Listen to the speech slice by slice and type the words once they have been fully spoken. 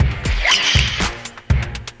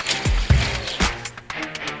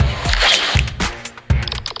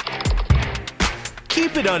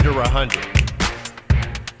it under 100.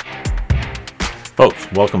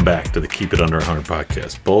 Folks, welcome back to the Keep It Under 100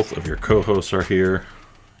 podcast. Both of your co-hosts are here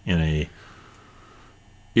in a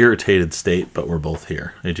irritated state, but we're both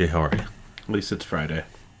here. AJ, how are you? At least it's Friday.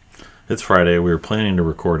 It's Friday. We were planning to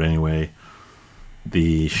record anyway.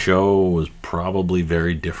 The show was probably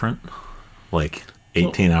very different, like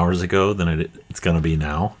 18 hours ago than it's going to be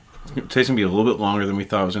now. Today's going to be a little bit longer than we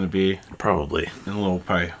thought it was going to be. Probably. And a little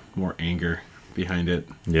probably more anger behind it.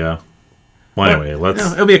 Yeah. Well, anyway,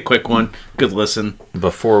 it'll be a quick one. Good listen.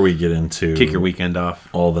 Before we get into... Kick your weekend off.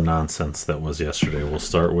 All the nonsense that was yesterday, we'll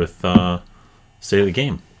start with State of the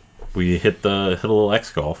Game. We hit a little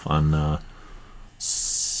X Golf on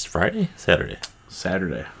Friday? Saturday,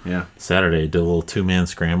 yeah. Saturday, did a little two-man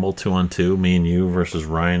scramble, 2-on-2, me and you versus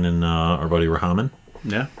Ryan and our buddy Rahman.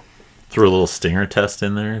 Yeah. Threw a little stinger test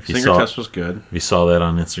in there. Stinger test was good. If you saw that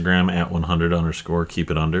on Instagram, at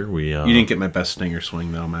 100_keep it under. You didn't get my best stinger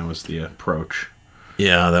swing, though. Mine was the approach.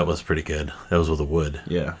 Yeah, that was pretty good. That was with a wood.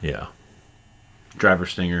 Yeah. Yeah. Driver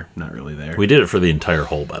stinger, not really there. We did it for the entire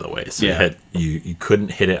hole, by the way. So yeah. You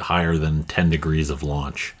couldn't hit it higher than 10 degrees of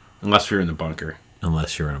launch. Unless you're in the bunker.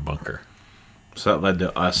 So that led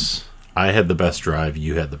to us. I had the best drive.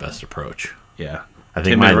 You had the best approach. Yeah. I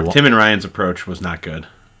think Tim and Ryan's approach was not good.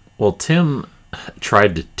 Well, Tim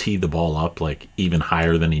tried to tee the ball up like even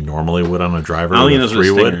higher than he normally would on a driver. I don't even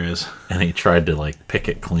know what a stinger is. And he tried to like pick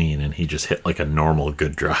it clean, and he just hit like a normal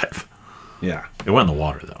good drive. Yeah. It went in the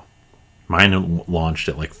water though. Mine launched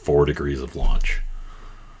at like 4 degrees of launch.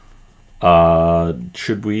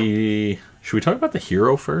 Should we talk about the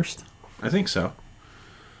Hero first? I think so.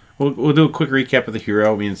 We'll do a quick recap of the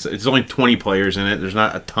Hero. I mean, it's only 20 players in it. There's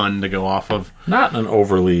not a ton to go off of. Not an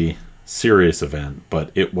overly serious event,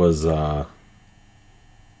 but it was. I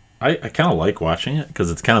kind of like watching it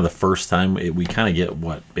because it's kind of the first time we kind of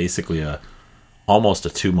get basically almost a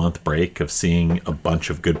 2-month break of seeing a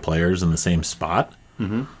bunch of good players in the same spot.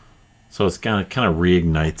 Mm-hmm. So it's kind of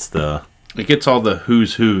reignites the. It gets all the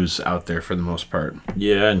who's out there for the most part.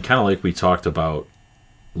 Yeah, and kind of like we talked about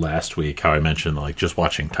last week, how I mentioned like just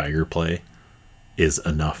watching Tiger play is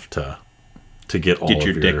enough to get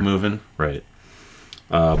your dick moving, right?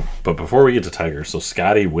 But before we get to Tiger, so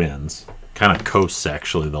Scotty wins, kind of coasts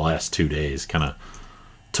actually the last 2 days, kind of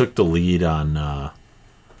took the lead on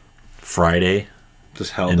Friday,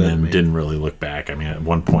 just held and it, then didn't really look back. I mean, at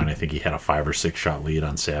one point I think he had a 5 or 6 shot lead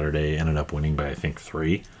on Saturday, ended up winning by I think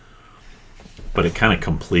 3. But it kind of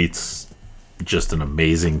completes just an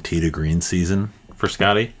amazing tee to green season for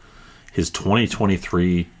Scotty. His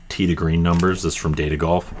 2023 tee to green numbers, this is from Data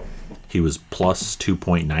Golf, he was plus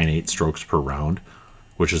 2.98 strokes per round,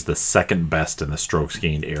 which is the second best in the strokes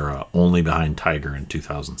gained era, only behind Tiger in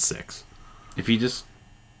 2006. If he just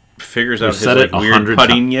figures out his like, weird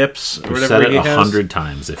putting yips or whatever he has. 100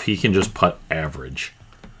 times. If he can just putt average.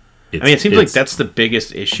 It seems like that's the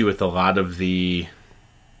biggest issue with a lot of the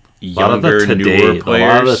younger, newer players. A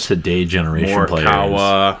lot of the today generation players.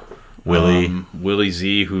 Morikawa, Willie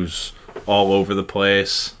Z, who's all over the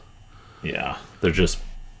place. Yeah,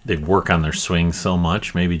 they work on their swing so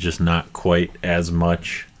much, maybe just not quite as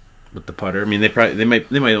much with the putter. I mean, they probably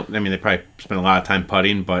spend a lot of time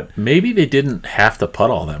putting, but maybe they didn't have to putt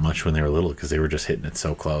all that much when they were little because they were just hitting it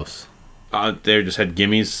so close. They just had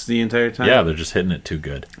gimmies the entire time. Yeah, they're just hitting it too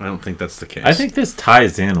good. I don't think that's the case. I think this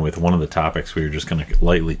ties in with one of the topics we were just going to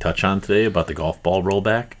lightly touch on today about the golf ball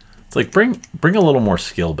rollback. It's like bring a little more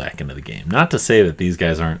skill back into the game. Not to say that these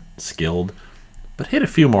guys aren't skilled, but hit a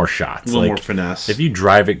few more shots. A little more finesse. If you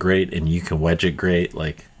drive it great and you can wedge it great,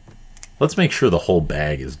 like let's make sure the whole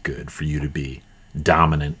bag is good for you to be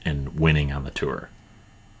dominant and winning on the tour.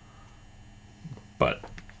 But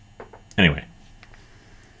anyway,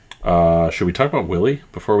 should we talk about Willie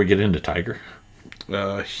before we get into Tiger?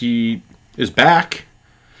 He is back.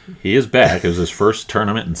 He is back. It was his first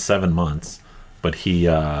tournament in 7 months, but he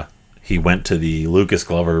went to the Lucas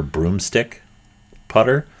Glover broomstick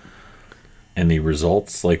putter, and the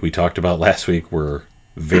results, like we talked about last week, were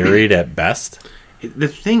varied at best. The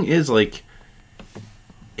thing is, like,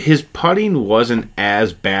 his putting wasn't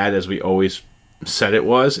as bad as we always said it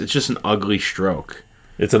was. It's just an ugly stroke.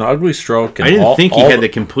 It's an ugly stroke. And I didn't think he had to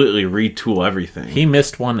completely retool everything. He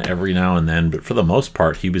missed one every now and then, but for the most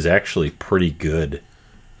part, he was actually pretty good,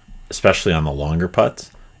 especially on the longer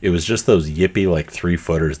putts. It was just those yippy, like,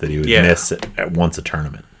 3-footers that he would miss at once a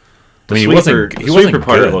tournament. I mean, he wasn't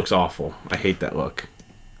putter looks awful. I hate that look.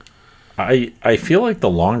 I feel like the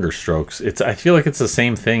longer strokes, I feel like it's the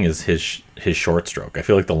same thing as his short stroke. I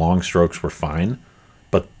feel like the long strokes were fine,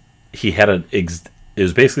 but he had it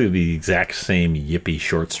was basically the exact same yippy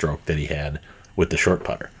short stroke that he had with the short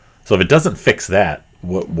putter. So if it doesn't fix that,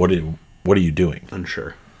 what are you doing?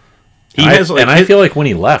 Unsure. I feel like when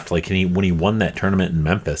he left, like when he won that tournament in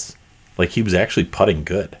Memphis, like he was actually putting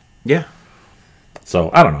good. Yeah.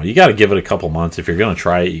 So I don't know. You got to give it a couple months. If you're going to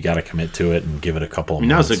try it, you got to commit to it and give it a couple of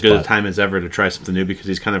months. Now's as good a time as ever to try something new because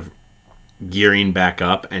he's kind of gearing back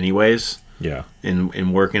up anyways. Yeah.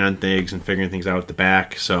 And working on things and figuring things out at the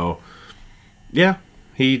back. So, yeah,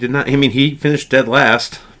 he did not. I mean, he finished dead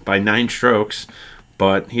last by 9 strokes,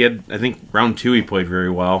 but he had, I think, round 2 he played very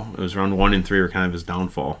well. It was round 1 and 3 were kind of his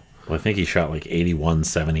downfall. Well, I think he shot like 81,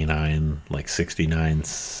 79, like 69,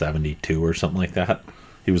 72 or something like that.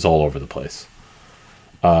 He was all over the place.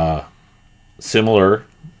 Similar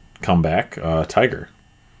comeback, Tiger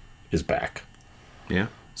is back. Yeah.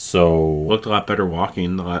 So looked a lot better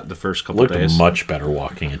walking the first couple looked days. Much better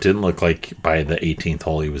walking. It didn't look like by the 18th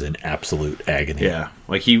hole he was in absolute agony. Yeah,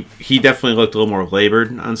 like he definitely looked a little more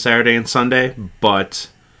labored on Saturday and Sunday, but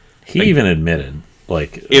he even admitted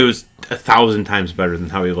like it was 1,000 times better than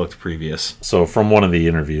how he looked previous. So from one of the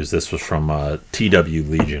interviews, this was from TW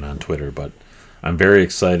Legion on Twitter, but I'm very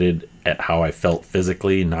excited at how I felt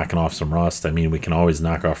physically knocking off some rust. I mean, we can always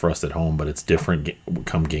knock off rust at home, but it's different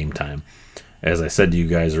come game time. As I said to you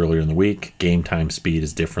guys earlier in the week, game time speed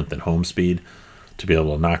is different than home speed. To be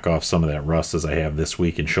able to knock off some of that rust as I have this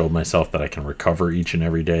week and showed myself that I can recover each and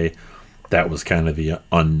every day, that was kind of the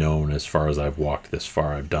unknown as far as I've walked this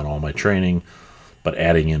far. I've done all my training, but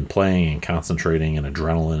adding in playing and concentrating and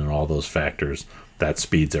adrenaline and all those factors, that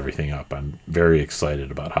speeds everything up. I'm very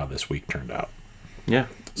excited about how this week turned out. Yeah,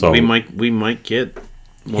 so we might get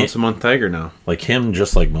once a month Tiger now. Like him,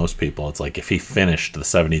 just like most people, it's like if he finished the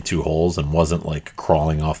 72 holes and wasn't like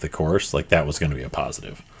crawling off the course, like that was going to be a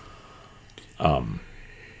positive.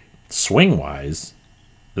 Swing wise,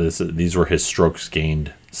 these were his strokes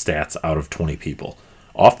gained stats out of 20 people.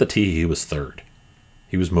 Off the tee, he was third.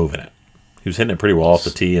 He was moving it. He was hitting it pretty well off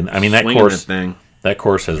the tee, and I mean that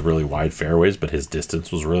course has really wide fairways, but his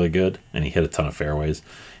distance was really good, and he hit a ton of fairways.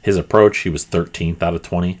 His approach, he was 13th out of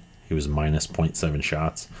 20. He was minus 0.7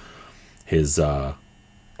 shots. His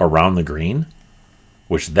around the green,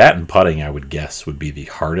 which that and putting I would guess would be the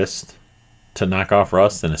hardest to knock off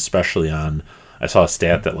rust, and especially on, I saw a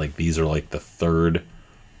stat that like these are like the third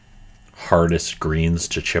hardest greens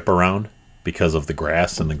to chip around because of the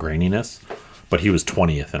grass and the graininess. But he was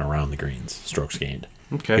 20th in around the greens, strokes gained.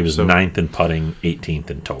 Okay, he was 9th in putting, 18th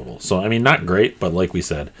in total. So, I mean, not great, but like we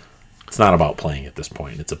said, it's not about playing at this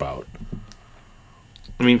point. It's about...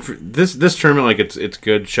 I mean, for this tournament, like it's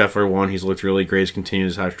good. Scheffler won. He's looked really great. He's continued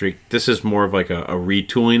his hot streak. This is more of like a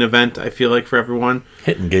retooling event, I feel like, for everyone.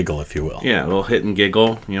 Hit and giggle, if you will. Yeah, a little hit and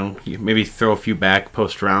giggle. You know, maybe throw a few back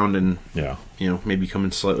post-round and, yeah, maybe come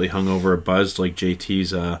in slightly hungover or buzzed like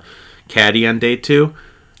JT's caddy on day 2.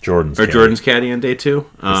 Jordan's caddy on day 2.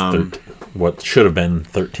 What should have been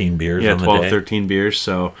 13 beers on the 12, day. 13 beers.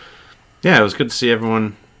 So, yeah, it was good to see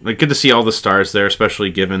everyone. Like, good to see all the stars there,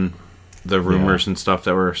 especially given the rumors and stuff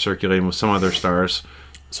that were circulating with some other stars.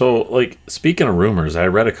 So, like, speaking of rumors, I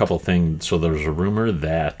read a couple things. So there was a rumor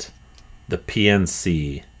that the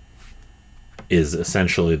PNC is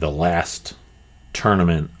essentially the last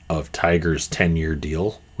tournament of Tiger's 10-year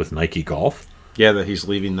deal with Nike Golf. Yeah, that he's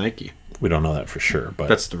leaving Nike. We don't know that for sure, but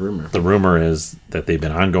that's the rumor. The rumor is that they've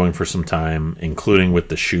been ongoing for some time, including with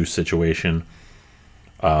the shoe situation.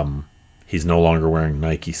 He's no longer wearing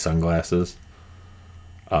Nike sunglasses.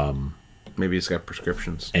 Maybe he's got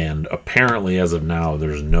prescriptions. And apparently, as of now,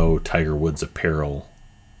 there's no Tiger Woods apparel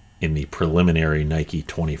in the preliminary Nike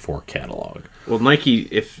 24 catalog. Well, Nike,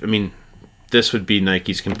 this would be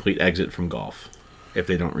Nike's complete exit from golf if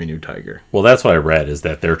they don't renew Tiger. Well, that's what I read, is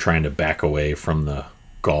that they're trying to back away from the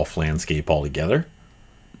golf landscape altogether.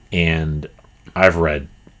 And I've read,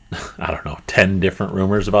 10 different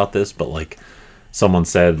rumors about this, but like someone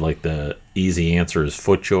said, like the easy answer is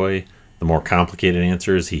FootJoy. The more complicated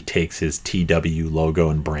answer is he takes his TW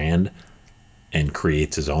logo and brand and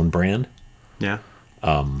creates his own brand. Yeah.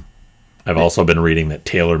 I've also been reading that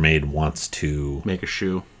TaylorMade wants to make a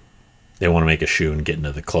shoe. They want to make a shoe and get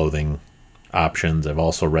into the clothing options. I've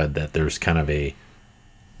also read that there's kind of a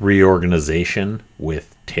reorganization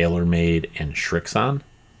with TaylorMade and Srixon.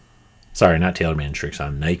 Sorry, not TaylorMade and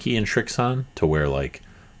Srixon, Nike and Srixon, to where like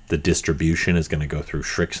the distribution is going to go through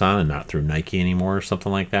Srixon and not through Nike anymore or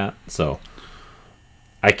something like that. So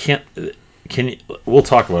we'll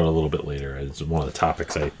talk about it a little bit later. It's one of the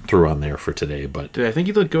topics I threw on there for today. But dude, I think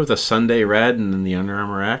you look good with a Sunday Red and then the Under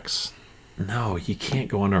Armour X. No, you can't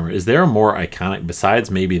go Under Armour. Is there a more iconic,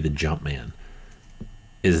 besides maybe the Jumpman,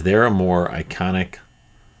 is there a more iconic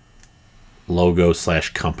logo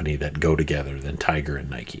 / company that go together than Tiger and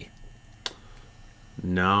Nike?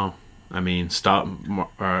 No. I mean,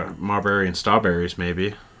 Marbury and Strawberries,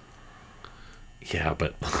 maybe. Yeah,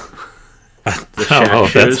 but The I don't Shaq know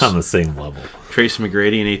if shoes. that's on the same level. Tracy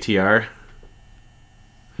McGrady and ATR.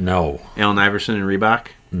 No. Allen Iverson and Reebok.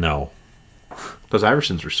 No. Those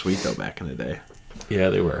Iversons were sweet, though, back in the day. Yeah,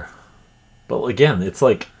 they were. But again, it's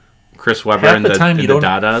like Chris Webber half and the the time you don't-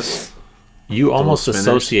 Dadas. you almost spinners.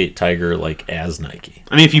 associate Tiger like as Nike.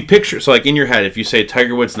 I mean, if you picture, so like in your head, if you say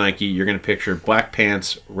Tiger Woods Nike, you're going to picture black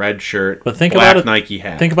pants, red shirt, But think black about it. Nike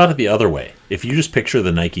hat. Think about it the other way. If you just picture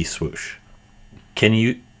the Nike swoosh, can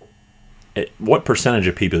you? What percentage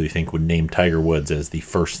of people do you think would name Tiger Woods as the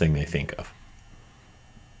first thing they think of?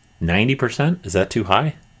 90%? Is that too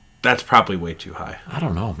high? That's probably way too high. I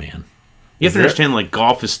don't know, man. You have to understand, like,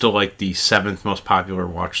 golf is still like the 7th most popular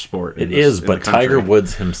watch sport. It is, but Tiger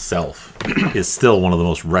Woods himself is still one of the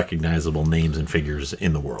most recognizable names and figures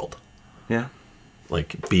in the world. Yeah.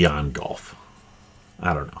 Like, beyond golf.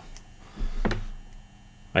 I don't know.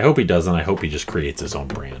 I hope he doesn't. I hope he just creates his own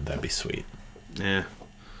brand. That'd be sweet. Yeah.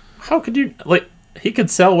 How could you... Like, he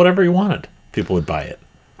could sell whatever he wanted. People would buy it.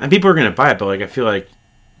 And people are going to buy it, but like I feel like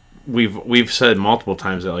we've said multiple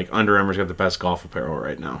times that like Under Armour's got the best golf apparel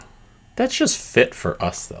right now. That's just fit for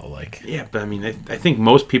us, though. Like, Yeah, but I mean, I think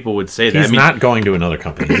most people would say that. he's I mean, not going to another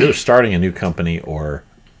company. He's either starting a new company or...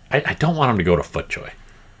 I don't want him to go to FootJoy.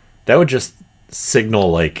 That would just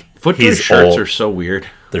signal, like, FootJoy he's shirts old. Are so weird.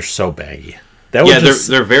 They're so baggy. That would Yeah, just,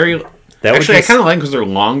 they're very. that would Actually, just- I kind of like them because they're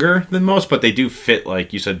longer than most, but they do fit,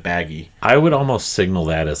 like you said, baggy. I would almost signal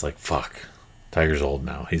that as, like, fuck, Tiger's old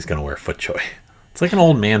now. He's going to wear FootJoy. It's like an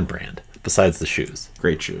old man brand, besides the shoes.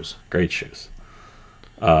 Great shoes. Great shoes.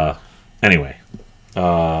 Anyway,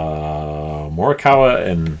 Morikawa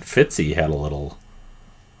and Fitzy had a little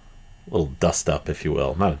dust up, if you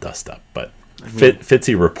will. Not a dust up, but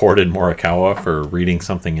Fitzy reported Morikawa for reading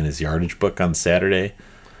something in his yardage book on Saturday,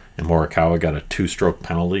 and Morikawa got a 2-stroke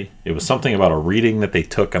penalty. It was something about a reading that they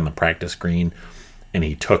took on the practice green, and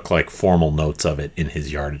he took like formal notes of it in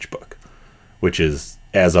his yardage book, which is,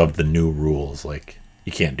 as of the new rules, like,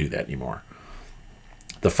 you can't do that anymore.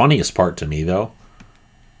 The funniest part to me, though,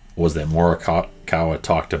 was that Morikawa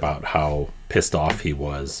talked about how pissed off he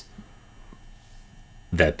was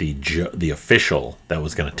that the official that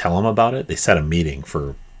was going to tell him about it, they set a meeting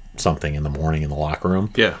for something in the morning in the locker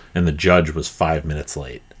room. Yeah. And the judge was 5 minutes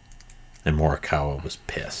late. And Morikawa was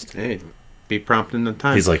pissed. Hey, be prompt in the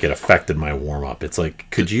time. He's like, it affected my warm-up. It's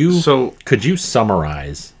like, could you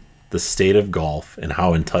summarize the state of golf and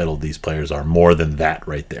how entitled these players are more than that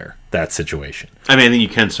right there, that situation? I mean, I think you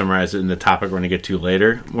can summarize it in the topic we're going to get to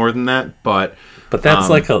later more than that, but that's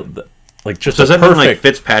just so does a that mean like perfect...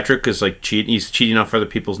 Fitzpatrick is like he's cheating off other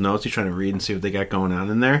people's notes? He's trying to read and see what they got going on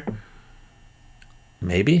in there.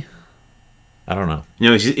 Maybe? I don't know. You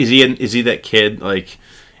know, is he that kid like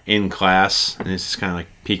in class and he's just kind of like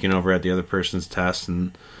peeking over at the other person's test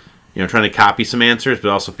and trying to copy some answers, but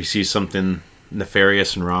also if he sees something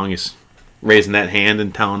nefarious and wrong, he's raising that hand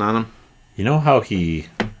and telling on him. You know how he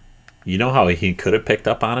could have picked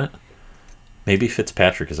up on it? Maybe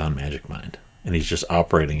Fitzpatrick is on Magic Mind, and he's just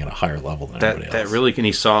operating at a higher level than everybody else. That really can.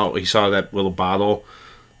 He saw that little bottle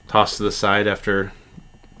tossed to the side after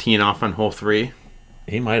teeing off on hole 3.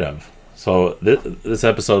 He might have. So this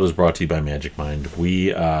episode is brought to you by Magic Mind.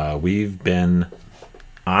 We've been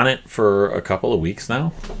on it for a couple of weeks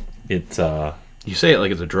now. You say it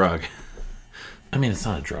like it's a drug. I mean, it's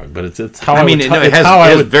not a drug, but it's how it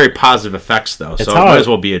has very positive effects though, so it might as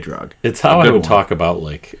well be a drug. It's how I would talk about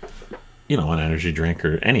like, an energy drink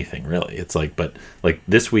or anything really. It's like, but like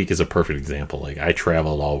this week is a perfect example. Like I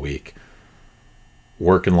traveled all week,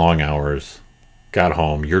 working long hours, got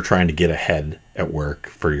home. You're trying to get ahead at work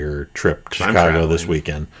for your trip to Chicago this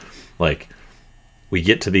weekend. Like we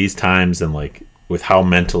get to these times and like with how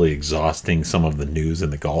mentally exhausting some of the news in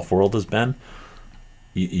the golf world has been,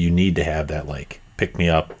 you need to have that like pick me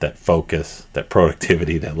up, that focus, that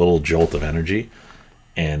productivity, that little jolt of energy,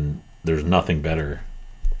 and there's nothing better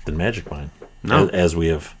than Magic Mind. No, as we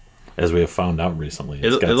have found out recently,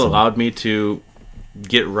 it allowed me to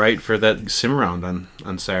get right for that sim round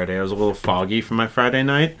on Saturday. I was a little foggy from my Friday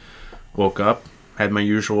night. Woke up, had my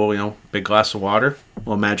usual big glass of water,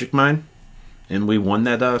 little Magic Mind, and we won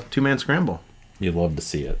that 2-man scramble. You'd love to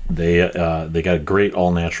see it. They got great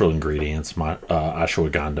all natural ingredients: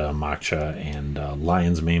 ashwagandha, matcha, and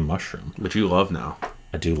lion's mane mushroom. Which you love now.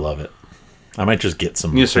 I do love it. I might just get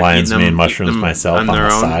some start lion's eating mane mushrooms myself on their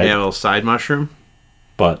the own, side. Yeah, a little side mushroom.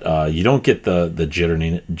 But you don't get the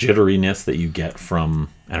jitteriness that you get from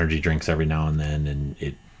energy drinks every now and then, and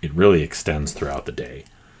it really extends throughout the day.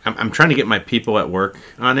 I'm trying to get my people at work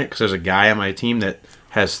on it because there's a guy on my team that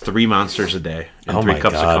has 3 monsters a day and Oh 3 my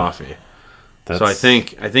cups God. of coffee. So I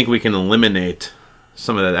think we can eliminate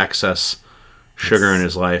some of that excess sugar in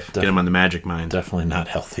his life. Get him on the Magic Mind. Definitely not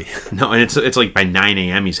healthy. No, and it's like by 9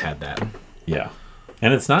 a.m. he's had that. Yeah,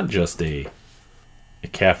 and it's not just a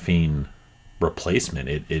caffeine replacement.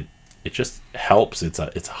 It just helps. It's a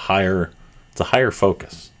higher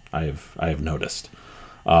focus. I've noticed.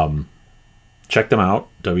 Check them out.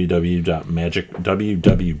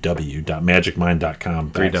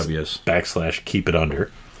 www.magicmind.com. 3 W's. / keep it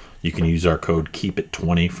under. You can use our code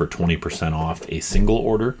KEEPIT20 for 20% off a single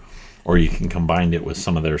order, or you can combine it with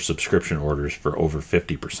some of their subscription orders for over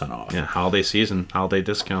 50% off. Yeah, holiday season, holiday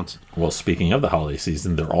discounts. Well, speaking of the holiday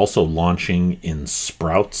season, they're also launching in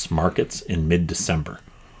Sprouts markets in mid-December.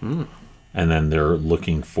 And then they're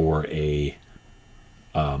looking for a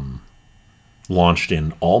launched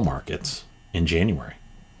in all markets in January.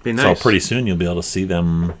 Be nice. So pretty soon you'll be able to see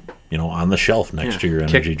them, on the shelf next to your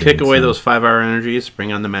energy drinks. Kick away those 5-hour energies.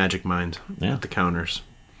 Bring on the Magic Mind at the counters.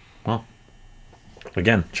 Well,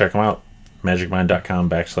 again, check them out. magicmind.com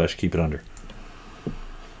 / keep it under.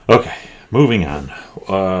 Okay, moving on.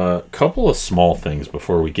 A couple of small things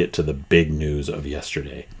before we get to the big news of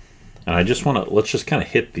yesterday. And I just want to, let's just kind of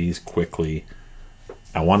hit these quickly.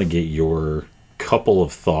 I want to get your couple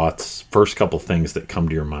of thoughts, first couple things that come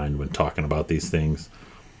to your mind when talking about these things.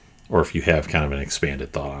 Or if you have kind of an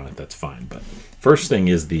expanded thought on it, that's fine. But first thing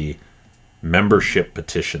is the membership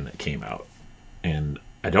petition that came out. And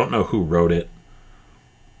I don't know who wrote it,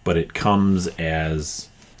 but it comes as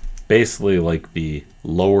basically like the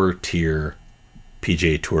lower tier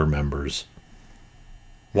PGA Tour members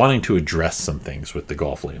wanting to address some things with the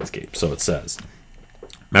golf landscape. So it says,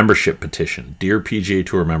 membership petition. Dear PGA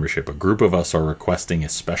Tour membership, a group of us are requesting a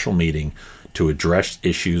special meeting to address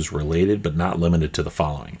issues related but not limited to the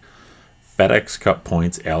following. FedEx Cup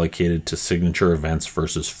points allocated to signature events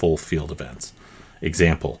versus full field events.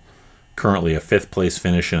 Example, currently a 5th place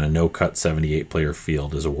finish in a no-cut 78-player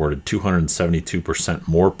field is awarded 272%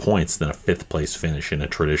 more points than a 5th place finish in a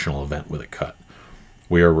traditional event with a cut.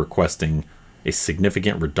 We are requesting a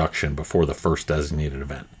significant reduction before the first designated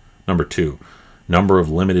event. Number 2, number of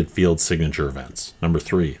limited field signature events. Number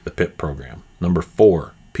 3, the PIP program. Number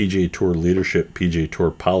 4, PGA Tour leadership, PGA Tour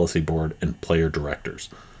policy board, and player directors.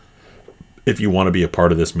 If you want to be a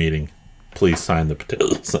part of this meeting, please sign the petition.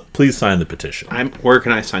 Where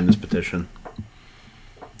can I sign this petition?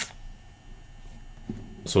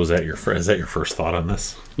 So is that your first thought on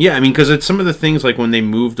this? Yeah, I mean, because it's some of the things like when they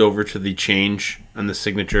moved over to the change on the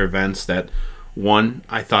signature events that, 1,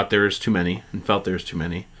 I thought there was too many and felt there was too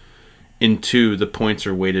many, and 2, the points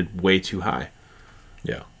are weighted way too high.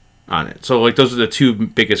 Yeah. On it. So like those are the 2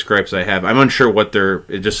 biggest gripes I have. I'm unsure what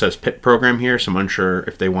it just says PIP program here, so I'm unsure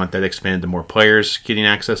if they want that expanded to more players getting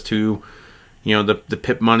access to, the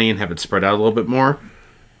PIP money and have it spread out a little bit more.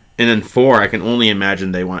 And then 4, I can only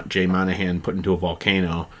imagine they want Jay Monahan put into a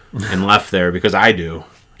volcano and left there because I do.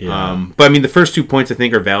 Yeah. But I mean the first 2 points I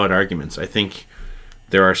think are valid arguments. I think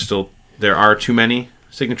there are too many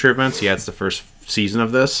signature events. Yeah, it's the first season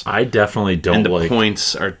of this. I definitely don't like...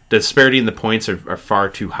 the disparity in the points are far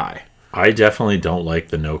too high. I definitely don't like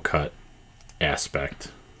the no-cut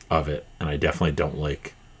aspect of it, and I definitely don't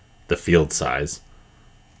like the field size.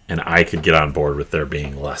 And I could get on board with there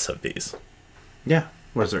being less of these. Yeah.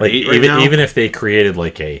 Was there like 8 right now? Even if they created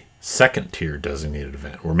like a second-tier designated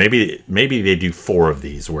event, or maybe they do 4 of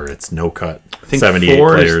these where it's no-cut, I think 78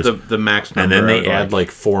 4 players. is the max number. And then they add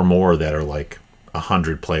like 4 more that are like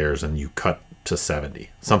 100 players, and you cut to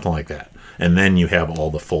 70, something like that. And then you have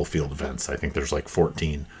all the full field events. I think there's like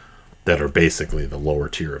 14 that are basically the lower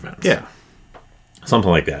tier events. Yeah.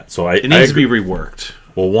 Something like that. So it needs to be reworked.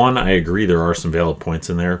 Well, 1, I agree there are some valid points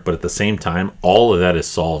in there, but at the same time, all of that is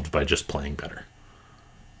solved by just playing better.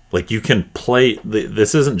 Like you can play,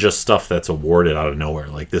 this isn't just stuff that's awarded out of nowhere.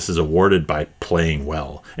 Like this is awarded by playing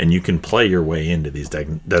well, and you can play your way into these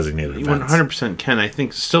designated events. 100% can. I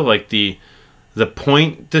think still like the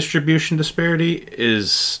point distribution disparity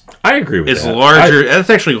is... I agree with that. Larger. That's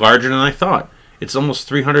actually larger than I thought. It's almost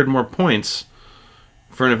 300 more points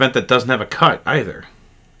for an event that doesn't have a cut either.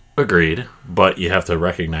 Agreed, but you have to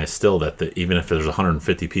recognize still that even if there's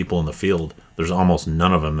 150 people in the field, there's almost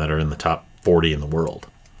none of them that are in the top 40 in the world.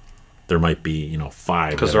 There might be,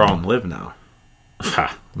 5. Because they're all in live now.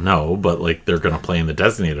 No, but like they're going to play in the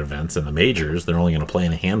designated events and the majors. They're only going to play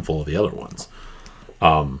in a handful of the other ones.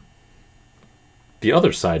 The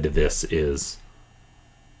other side to this is,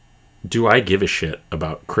 do I give a shit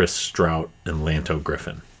about Chris Strout and Lanto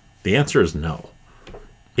Griffin? The answer is no.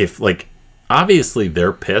 Obviously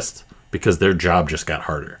they're pissed because their job just got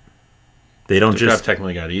harder. They don't The job just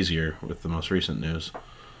technically got easier with the most recent news.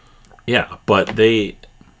 yeah, but they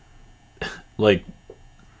like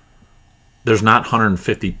there's not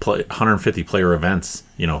 150 player events,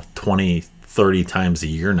 20, 30 times a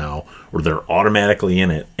year now where they're automatically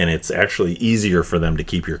in it, and it's actually easier for them to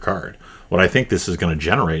keep your card. What I think this is going to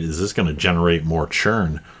generate is this going to generate more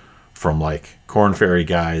churn from like Corn Ferry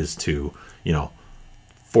guys to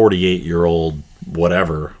 48-year-old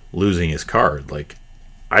whatever losing his card. Like,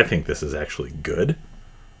 I think this is actually good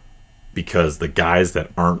because the guys that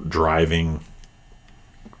aren't driving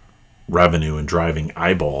revenue and driving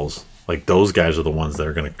eyeballs, like those guys are the ones that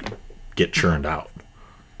are going to get churned out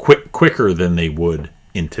quicker than they would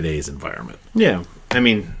in today's environment. Yeah, I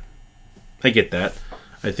mean, I get that.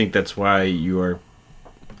 I think that's why you are,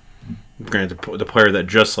 granted, the player that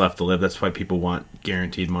just left the live, that's why people want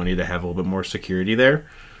guaranteed money to have a little bit more security there.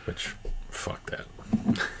 Which, fuck that.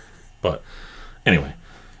 But, anyway.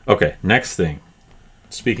 Okay, next thing.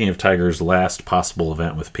 Speaking of Tiger's last possible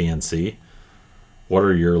event with PNC, what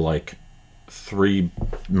are your, 3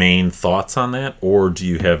 main thoughts on that? Or do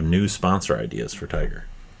you have new sponsor ideas for Tiger?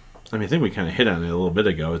 I mean, I think we kind of hit on it a little bit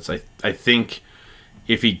ago. It's I think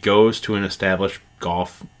if he goes to an established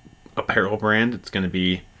golf apparel brand, it's going to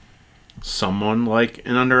be someone like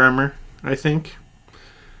an Under Armour, I think.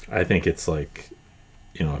 I think it's if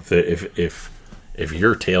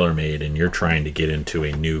you're TaylorMade and you're trying to get into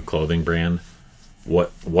a new clothing brand,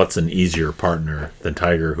 what's an easier partner than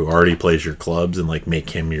Tiger, who already plays your clubs, and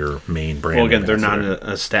make him your main brand? Well, again, they're ambassador? not an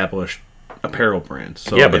established apparel brand.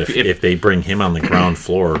 So yeah, but if they bring him on the ground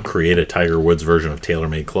floor, create a Tiger Woods version of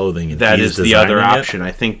TaylorMade clothing, and that is the other designing option.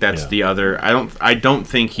 I think that's the other. I don't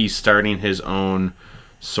think he's starting his own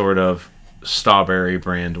sort of strawberry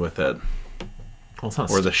brand with it, well, it's not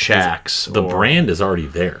or the Shacks. The brand is already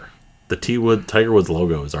there. The Tiger Woods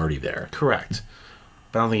logo is already there. Correct,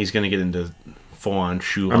 but I don't think he's going to get into full-on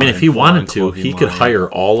shoe line. I mean, if he wanted to, clothing he could line. hire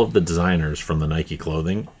all of the designers from the Nike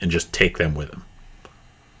clothing and just take them with him.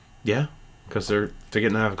 Yeah, because they're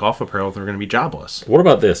getting out of golf apparel, they're going to be jobless. What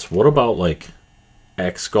about this? What about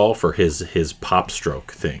X Golf or his Pop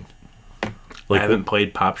Stroke thing? I haven't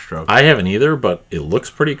played Pop Stroke. I haven't either, but it looks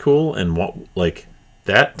pretty cool, and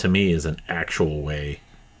that to me is an actual way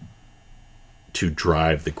to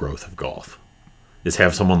drive the growth of golf. Is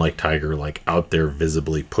have someone like Tiger out there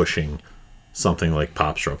visibly pushing something like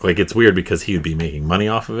Pop Stroke. It's weird because he would be making money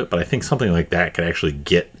off of it, but I think something like that could actually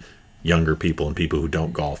get younger people and people who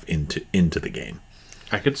don't golf into the game.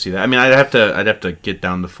 I could see that. I mean, I'd have to get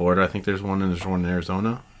down to Florida. I think there's one in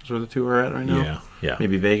Arizona. That's where the two are at right now. Yeah.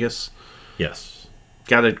 Maybe Vegas. Yes.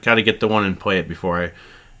 Gotta get the one and play it before I.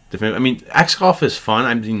 I mean, X Golf is fun.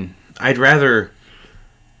 I mean, I'd rather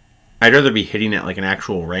be hitting at an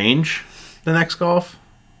actual range than X Golf.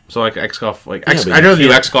 So X Golf, I'd rather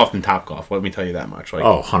do X Golf than Top Golf. Let me tell you that much.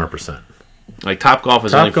 100%. Top Golf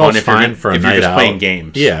is only fun if you're just playing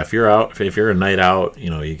games. Yeah, if you're a night out,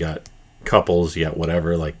 you got couples, you got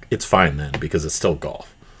whatever. It's fine then because it's still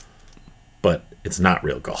golf, but it's not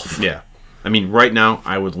real golf. Yeah, I mean, right now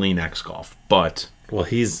I would lean X Golf, but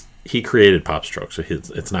he created Pop Stroke, so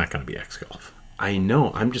it's not going to be X Golf. I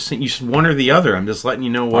know. I'm just saying you should one or the other. I'm just letting you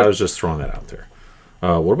know what. I was just throwing that out there.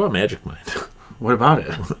 What about Magic Mind? What about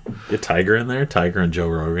it? Get Tiger in there. Tiger and Joe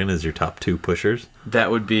Rogan as your top 2 pushers. That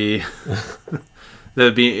would be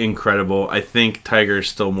incredible. I think Tiger's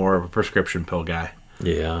still more of a prescription pill guy.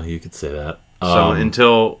 Yeah, you could say that. So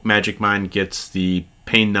until Magic Mind gets the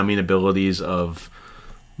pain numbing abilities of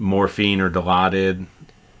morphine or Dilaudid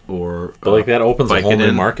or but that opens a whole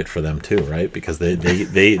new market for them too, right? Because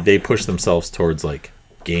they push themselves towards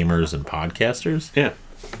gamers and podcasters. Yeah.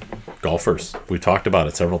 Golfers. We talked about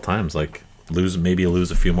it several times. Lose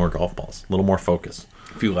a few more golf balls. A little more focus.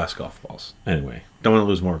 A few less golf balls. Anyway. Don't want to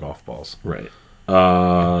lose more golf balls. Right.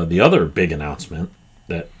 The other big announcement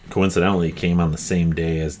that coincidentally came on the same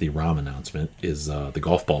day as the ROM announcement is the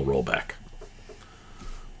golf ball rollback.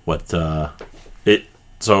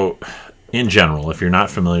 So in general, if you're not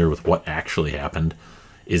familiar with what actually happened,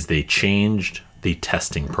 is they changed the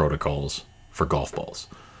testing protocols for golf balls.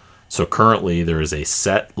 So currently there is a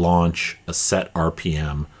set launch, a set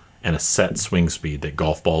RPM, and a set swing speed that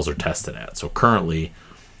golf balls are tested at. So currently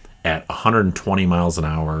at 120 miles an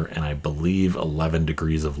hour and I believe 11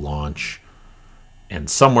 degrees of launch and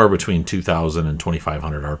somewhere between 2,000 and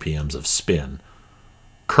 2,500 RPMs of spin,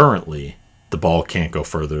 currently the ball can't go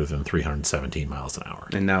further than 317 miles an hour.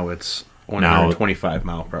 And now it's 125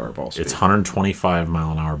 mile per hour ball speed. It's 125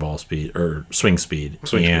 mile an hour ball speed or swing speed,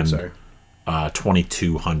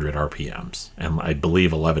 2,200 RPMs, and I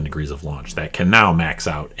believe 11 degrees of launch. That can now max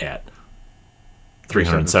out at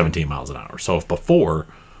 317 miles an hour. So if before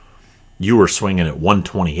you were swinging at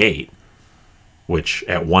 128, which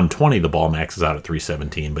at 120 the ball maxes out at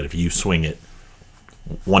 317, but if you swing at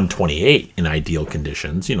 128 in ideal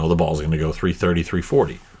conditions, the ball's going to go 330,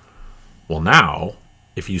 340. Well, now,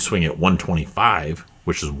 if you swing at 125,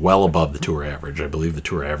 which is well above the tour average, I believe the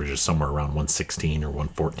tour average is somewhere around 116 or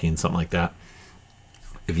 114, something like that.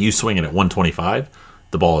 If you swing it at 125,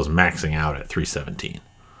 the ball is maxing out at 317.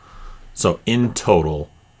 So in total,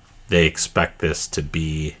 they expect this to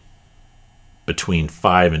be between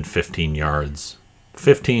 5 and 15 yards,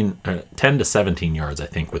 10 to 17 yards, I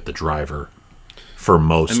think, with the driver for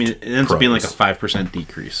most. It ends up being like a 5%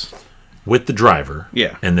 decrease. With the driver.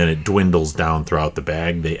 Yeah. And then it dwindles down throughout the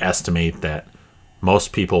bag. They estimate that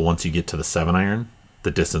most people, once you get to the 7-iron,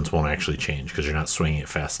 the distance won't actually change because you're not swinging it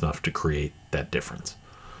fast enough to create that difference.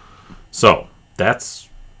 So that's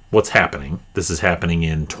what's happening. This is happening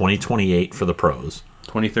in 2028 for the pros.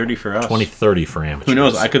 2030 for us. 2030 for amateurs. Who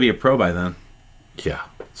knows? I could be a pro by then. Yeah.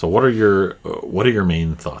 So what are your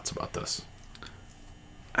main thoughts about this?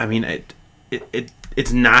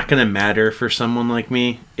 It's not going to matter for someone like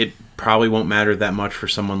me. It probably won't matter that much for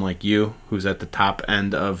someone like you, who's at the top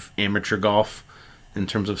end of amateur golf in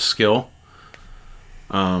terms of skill.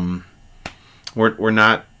 We're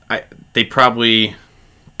not. They probably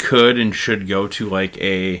could and should go to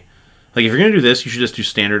if you're gonna do this, you should just do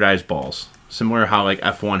standardized balls, similar to how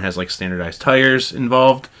F1 has standardized tires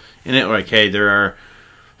involved in it. Hey, there are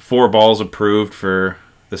 4 balls approved for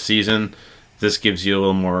the season. This gives you a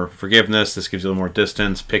little more forgiveness. This gives you a little more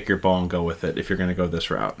distance. Pick your ball and go with it if you're going to go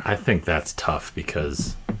this route. I think that's tough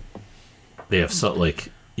because they have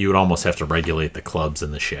you would almost have to regulate the clubs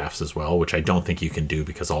and the shafts as well, which I don't think you can do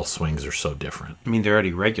because all swings are so different. They're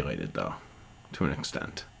already regulated, though, to an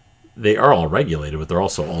extent. They are all regulated, but they're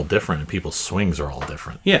also all different, and people's swings are all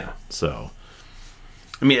different. Yeah. So,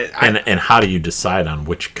 and how do you decide on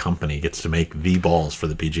which company gets to make the balls for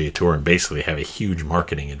the PGA Tour and basically have a huge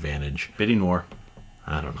marketing advantage? Bidding war.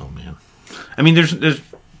 I don't know, man. There's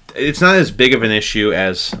it's not as big of an issue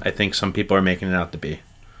as I think some people are making it out to be.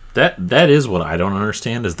 That is what I don't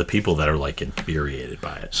understand is the people that are infuriated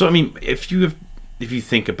by it. So if you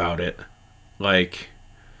think about it, I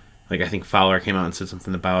think Fowler came out and said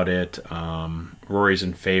something about it. Rory's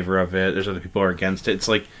in favor of it. There's other people who are against it. It's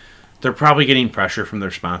they're probably getting pressure from their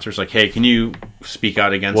sponsors. Hey, can you speak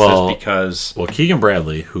out against this? Because Keegan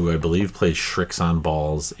Bradley, who I believe plays Shricks on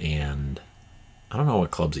balls, and I don't know what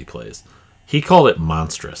clubs he plays, he called it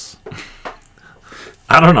monstrous.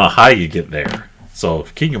 I don't know how you get there. So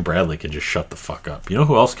Keegan Bradley can just shut the fuck up. You know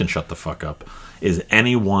who else can shut the fuck up? Is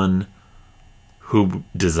anyone who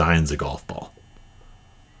designs a golf ball.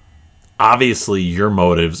 Obviously, your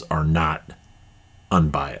motives are not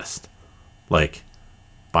unbiased.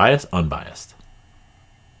 Biased, unbiased.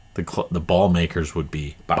 The ball makers would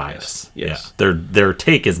be biased. Yes. Yeah. Their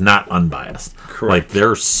take is not unbiased. Correct.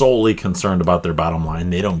 They're solely concerned about their bottom line.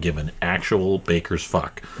 They don't give an actual baker's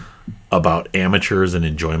fuck about amateurs and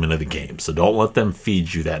enjoyment of the game. So don't let them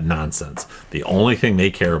feed you that nonsense. The only thing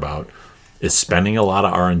they care about is spending a lot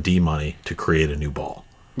of R&D money to create a new ball.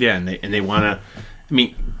 Yeah, and they want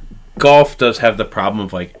to. Golf does have the problem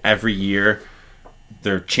of every year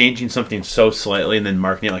they're changing something so slightly and then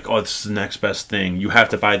marketing it this is the next best thing. You have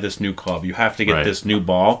to buy this new club. You have to get this new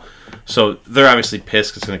ball. So they're obviously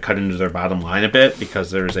pissed because it's going to cut into their bottom line a bit because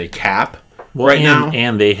there's a cap now.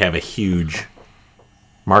 And they have a huge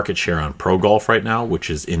market share on pro golf right now, which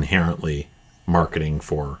is inherently marketing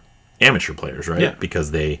for amateur players, right? Yeah.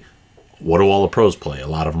 Because what do all the pros play? A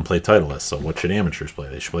lot of them play Titleist. So what should amateurs play?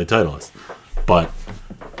 They should play Titleist. But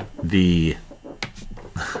the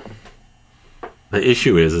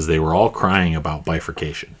issue is they were all crying about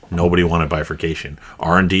bifurcation. Nobody wanted bifurcation.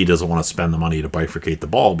 R&D doesn't want to spend the money to bifurcate the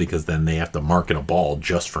ball because then they have to market a ball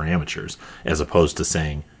just for amateurs, as opposed to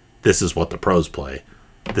saying, this is what the pros play,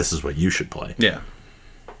 this is what you should play. Yeah.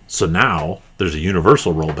 So now there's a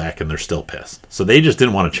universal rollback and they're still pissed. So they just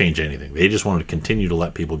didn't want to change anything. They just wanted to continue to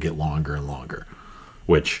let people get longer and longer,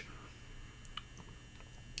 which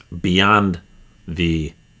beyond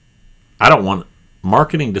I don't want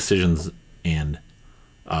marketing decisions and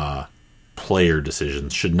player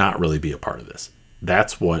decisions should not really be a part of this.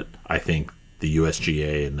 That's what I think the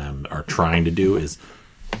USGA and them are trying to do, is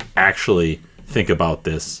actually think about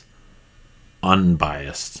this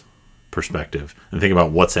unbiased perspective and think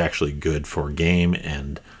about what's actually good for game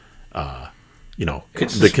and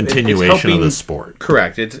the continuation of the sport.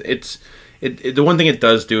 Correct. The one thing it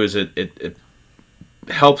does do is it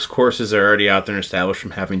helps courses that are already out there and established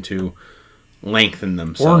from having to lengthen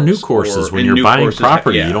themselves. Or new courses. When you're buying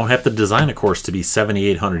property, you don't have to design a course to be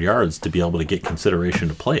 7,800 yards to be able to get consideration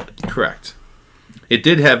to play it. Correct. It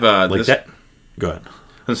did have Like that. Go ahead. I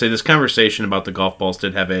was gonna say this conversation about the golf balls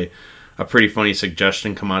did have a pretty funny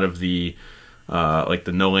suggestion come out of the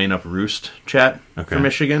the No Lane Up Roost chat for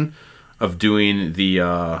Michigan of doing the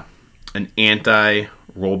an anti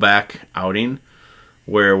rollback outing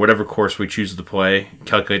where whatever course we choose to play,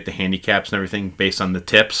 calculate the handicaps and everything based on the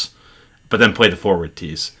tips, but then play the forward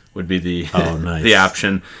tees would be the nice. the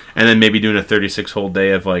option, and then maybe doing a 36-hole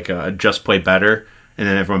day of like just play better. And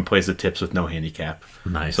then everyone plays the tips with no handicap.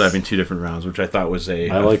 Nice. So having 2 different rounds, which I thought was a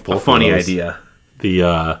both funny idea. The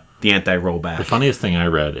anti-rollback. The funniest thing I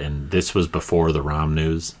read, and this was before the ROM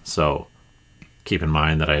news, so keep in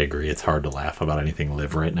mind that I agree it's hard to laugh about anything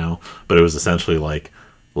Live right now, but it was essentially like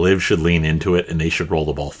Live should lean into it and they should roll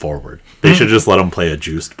the ball forward. They should just let them play a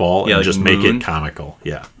juiced ball and like just make it comical.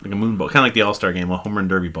 Yeah. Like a moon ball. Kind of like the All-Star game, a home run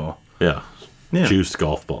derby ball. Yeah. Juiced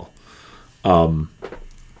golf ball.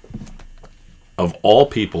 Of all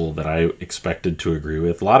people that I expected to agree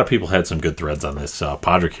with, a lot of people had some good threads on this.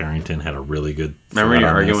 Podrick Harrington had a really good thread. Remember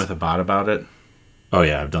you arguing with a bot about it? Oh,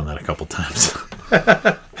 yeah, I've done that a couple times.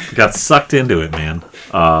 Got sucked into it, man.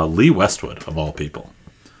 Lee Westwood, of all people.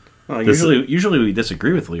 Well, usually we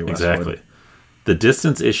disagree with Lee Westwood. Exactly. The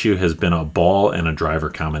distance issue has been a ball and a driver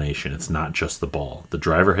combination. It's not just the ball. The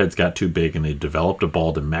driver heads got too big, and they developed a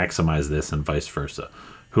ball to maximize this and vice versa.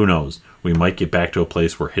 Who knows? We might get back to a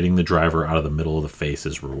place where hitting the driver out of the middle of the face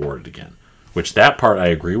is rewarded again. Which that part I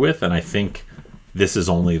agree with, and I think this is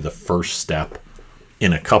only the first step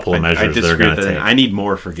in a couple of measures they're going to take. I need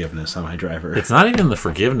more forgiveness on my driver. It's not even the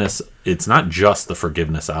forgiveness. It's not just the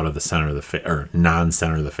forgiveness out of the center of the face or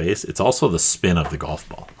non-center of the face. It's also the spin of the golf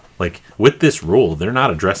ball. Like with this rule, they're not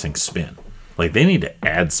addressing spin. Like they need to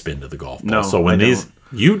add spin to the golf ball. No, so when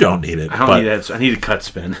you don't need it. I don't need that. I need a cut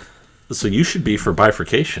spin. So you should be for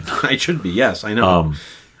bifurcation. I should be. Yes, I know.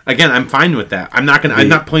 Again, I'm fine with that. I'm not gonna. I'm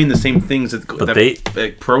not playing the same things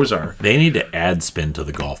that pros are. They need to add spin to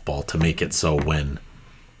the golf ball to make it so when.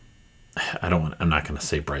 I'm not going to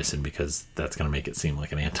say Bryson because that's going to make it seem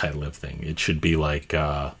like an anti-live thing. It should be like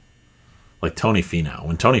Tony Finau.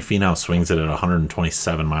 When Tony Finau swings it at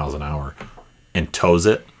 127 miles an hour and toes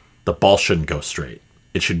it, the ball shouldn't go straight.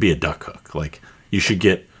 It should be a duck hook. Like you should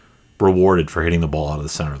get rewarded for hitting the ball out of the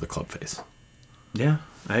center of the club face. Yeah,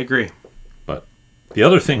 I agree. But the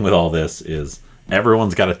other thing with all this is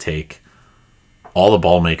everyone's got to take all the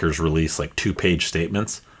ball makers release like 2-page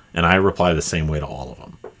statements, and I reply the same way to all of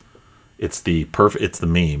them. It's the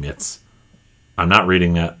meme. It's I'm not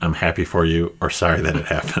reading that. I'm happy for you, or sorry that it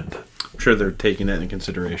happened. I'm sure they're taking that into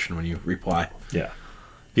consideration when you reply. Yeah.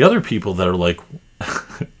 The other people that are like,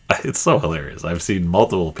 it's so hilarious. I've seen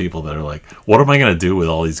multiple people that are like, what am I going to do with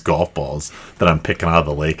all these golf balls that I'm picking out of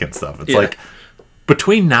the lake and stuff? It's like,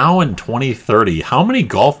 between now and 2030, how many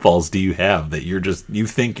golf balls do you have that you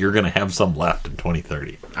think you're going to have some left in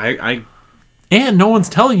 2030? And no one's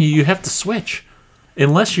telling you have to switch.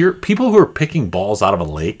 Unless people who are picking balls out of a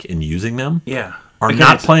lake and using them are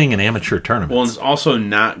not playing an amateur tournament. Well, and it's also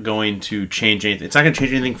not going to change anything. It's not going to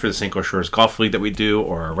change anything for the Cinco Shores Golf League that we do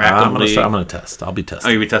or a Rackham League. I'm going to test. I'll be testing.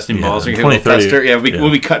 Oh, you'll be testing balls? In You're going to test it? Yeah,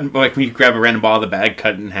 we'll be cutting, like when you grab a random ball out of the bag,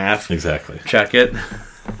 cut it in half. Exactly. Check it.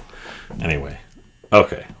 Anyway.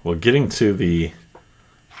 Okay. Well, getting to the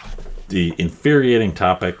infuriating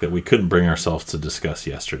topic that we couldn't bring ourselves to discuss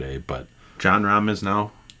yesterday, but... John Rahm is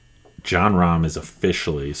now... John Rahm is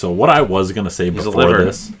officially... So what I was going to say before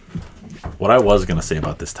this... What I was going to say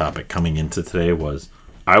about this topic coming into today was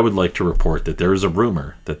I would like to report that there is a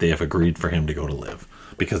rumor that they have agreed for him to go to Live.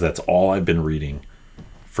 Because that's all I've been reading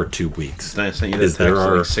for 2 weeks. I sent you that text at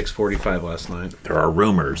like 6:45 last night. There are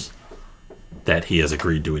rumors that he has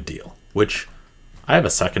agreed to a deal. Which I have a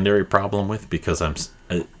secondary problem with because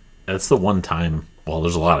that's the one time... Well,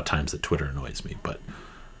 there's a lot of times that Twitter annoys me. But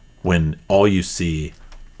when all you see...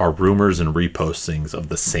 are rumors and repostings of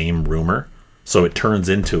the same rumor, so it turns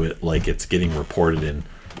into it like it's getting reported in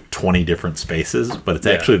 20 different spaces, but it's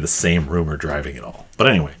actually the same rumor driving it all. But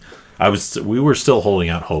anyway, we were still holding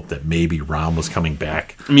out hope that maybe Rahm was coming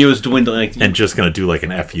back. I mean, it was dwindling, and just going to do like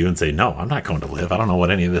an FU and say, no, I'm not going to Live. I don't know what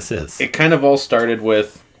any of this is. It kind of all started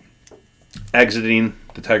with exiting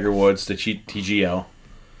the Tiger Woods, the TGL,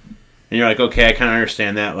 and you're like, okay, I kind of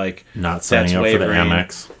understand that, like not signing up for the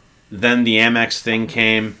Amex. Then the Amex thing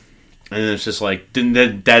came, and it's just like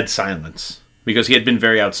dead silence because he had been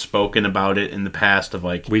very outspoken about it in the past. Of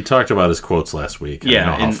like we talked about his quotes last week.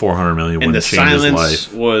 Yeah, how $400 million wouldn't change his life. And the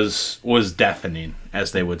silence was deafening,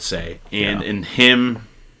 as they would say. And in him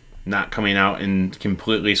not coming out and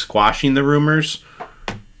completely squashing the rumors,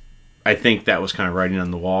 I think that was kind of writing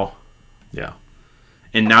on the wall. Yeah.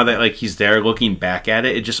 And now that like he's there, looking back at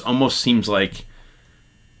it, it just almost seems like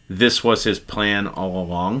this was his plan all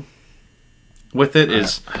along with it,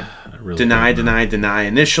 is really deny.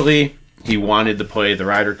 Initially, he wanted to play the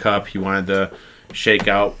Ryder Cup. He wanted to shake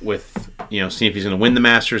out with, see if he's going to win the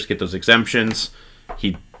Masters, get those exemptions.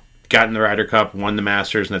 He got in the Ryder Cup, won the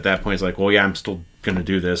Masters, and at that point he's like, well, yeah, I'm still going to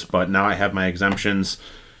do this, but now I have my exemptions.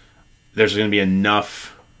 There's going to be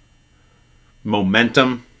enough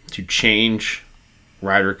momentum to change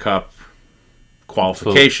Ryder Cup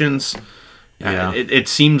qualifications. Yeah. It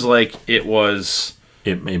seems like it was...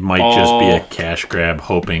 It might just be a cash grab,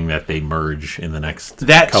 hoping that they merge in the next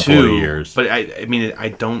couple of years. But I mean,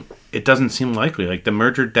 it doesn't seem likely. Like, the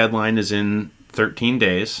merger deadline is in 13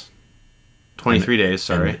 days. 23 days,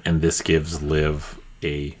 sorry. And this gives Liv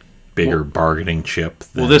a bigger bargaining chip.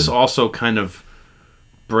 Well, this also kind of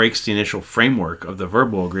breaks the initial framework of the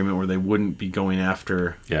verbal agreement where they wouldn't be going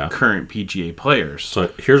after current PGA players.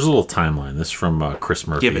 So here's a little timeline. This is from Chris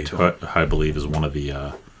Murphy, who I believe is one of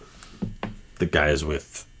the guys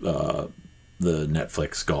with the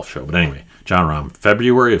Netflix golf show. But anyway, John Rahm,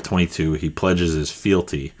 February of 22, he pledges his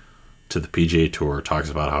fealty to the PGA Tour, talks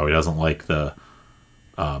about how he doesn't like the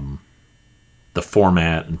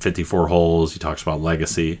format and 54 holes. He talks about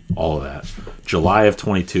legacy, all of that. July of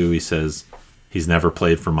 22, he says he's never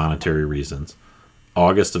played for monetary reasons.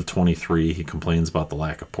 August of 23, he complains about the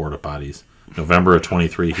lack of porta potties. November of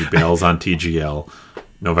 23, he bails on TGL.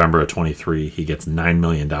 November of 23, he gets $9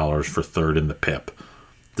 million for third in the PIP.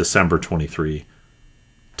 December 23,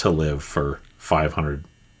 to live for $500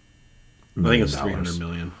 million. I think it's $300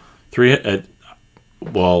 million.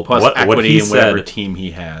 Plus equity what he in whatever said, team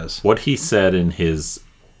he has. What he said in his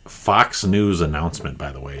Fox News announcement,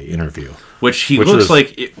 by the way, interview. Which looks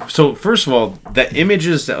like... So, first of all, the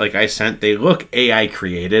images that I sent, they look AI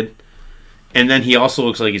created. And then he also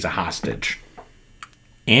looks like he's a hostage.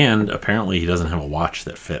 And apparently he doesn't have a watch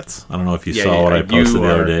that fits. I don't know if you saw what I posted the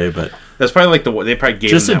other day, but... That's probably they probably gave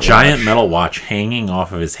just him a that giant watch. metal watch hanging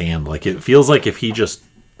off of his hand. Like, it feels like if he just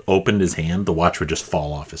opened his hand, the watch would just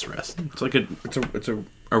fall off his wrist. It's like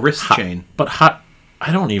a wrist chain. But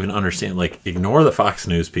I don't even understand. Like, ignore the Fox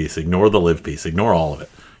News piece, ignore the Live piece, ignore all of it.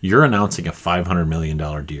 You're announcing a $500 million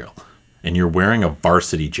deal, and you're wearing a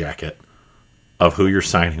varsity jacket of who you're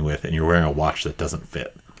signing with, and you're wearing a watch that doesn't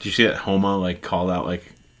fit. Did you see that Homo called out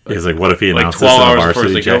he's like, what if he announced 12 this in a hours varsity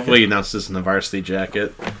before? jacket? Hopefully he announced this in a varsity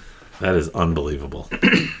jacket. That is unbelievable.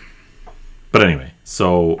 But anyway,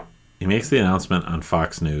 so he makes the announcement on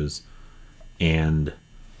Fox News, and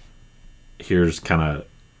here's kind of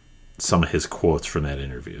some of his quotes from that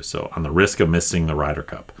interview. So, on the risk of missing the Ryder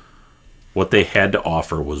Cup, what they had to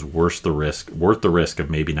offer was worth the risk of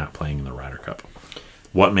maybe not playing in the Ryder Cup.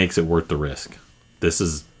 What makes it worth the risk? This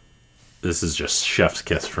is just chef's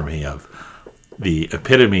kiss for me of the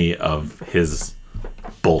epitome of his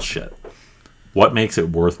bullshit. What makes it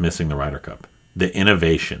worth missing the Ryder Cup? The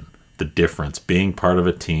innovation, the difference, being part of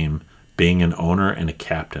a team, being an owner and a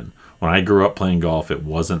captain. When I grew up playing golf, it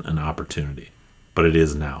wasn't an opportunity, but it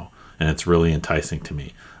is now, and it's really enticing to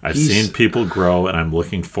me. I've seen people grow, and I'm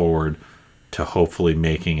looking forward to hopefully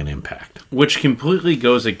making an impact. Which completely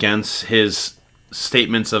goes against his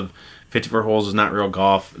statements of 54 holes is not real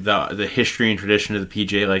golf, the history and tradition of the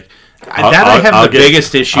PGA. I have the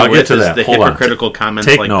biggest issue with is the hypocritical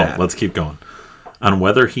comments like that. Let's keep going. On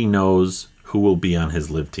whether he knows who will be on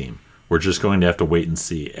his live team. We're just going to have to wait and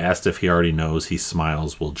see. Asked if he already knows, he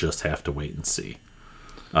smiles. We'll just have to wait and see.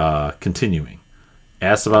 Continuing.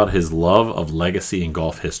 Asked about his love of legacy and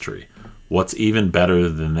golf history. What's even better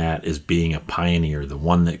than that is being a pioneer, the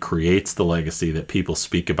one that creates the legacy that people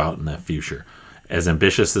speak about in the future. As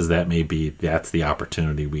ambitious as that may be, that's the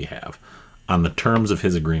opportunity we have. On the terms of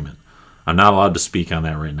his agreement, I'm not allowed to speak on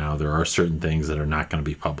that right now. There are certain things that are not going to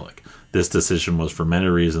be public. This decision was for many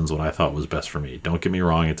reasons what I thought was best for me. Don't get me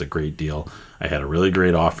wrong, it's a great deal. I had a really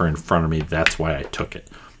great offer in front of me. That's why I took it.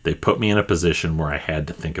 They put me in a position where I had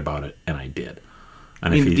to think about it, and I did.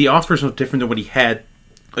 And the offer is no different than what he had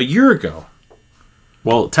a year ago.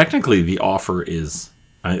 Well, technically, the offer is,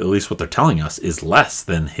 at least what they're telling us, is less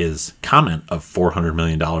than his comment of $400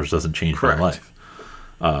 million doesn't change my life.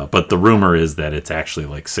 But the rumor is that it's actually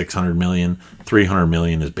like $600 million. $300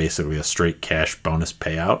 million is basically a straight cash bonus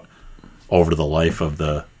payout over the life of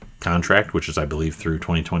the contract, which is, I believe, through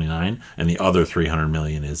 2029. And the other $300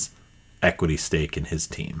 million is equity stake in his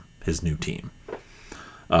team, his new team.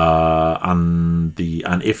 On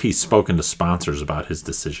if he's spoken to sponsors about his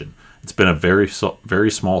decision, it's been a very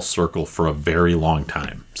small circle for a very long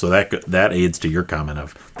time. So that aids to your comment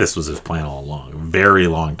of this was his plan all along. Very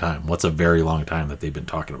long time. What's a very long time that they've been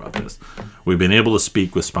talking about this? We've been able to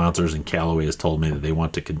speak with sponsors, and Callaway has told me that they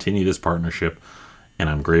want to continue this partnership and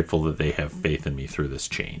I'm grateful that they have faith in me through this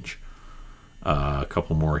change. A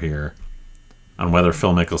couple more here. On whether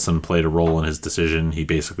Phil Mickelson played a role in his decision, he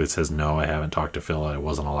basically says, no, I haven't talked to Phil. I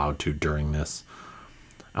wasn't allowed to during this.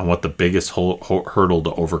 On what the biggest hurdle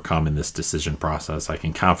to overcome in this decision process, I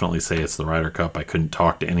can confidently say it's the Ryder Cup. I couldn't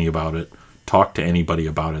talk to anybody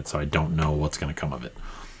about it, so I don't know what's going to come of it.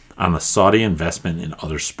 On the Saudi investment in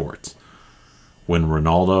other sports, when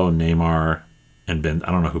Ronaldo, Neymar, and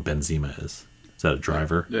I don't know who Benzema is. Is that a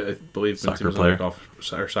driver? I believe soccer player,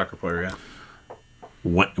 soccer player. Yeah.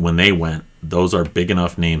 When they went, those are big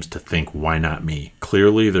enough names to think, why not me?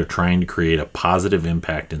 Clearly, they're trying to create a positive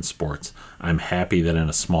impact in sports. I'm happy that in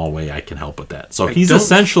a small way I can help with that. So he's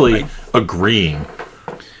essentially agreeing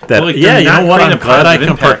that, you know what? I'm glad I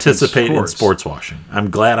can participate in sports washing. I'm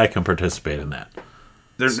glad I can participate in that.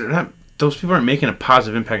 They're not, those people aren't making a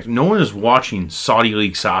positive impact. No one is watching Saudi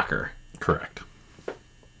League soccer. Correct.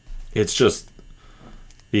 It's just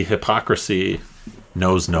the hypocrisy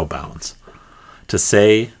knows no bounds. To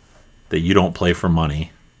say that you don't play for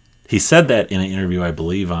money. He said that in an interview, I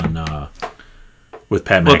believe, on with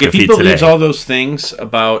Pat McAfee today. Look, if he believes all those things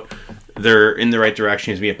about they're in the right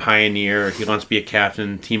direction, he's to be a pioneer, he wants to be a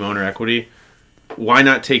captain, team owner equity, why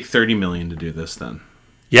not take $30 million to do this then?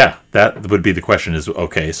 Yeah, that would be the question is,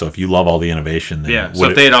 okay, so if you love all the innovation, then so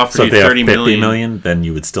if they had offered you $30 million, then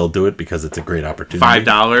you would still do it because it's a great opportunity.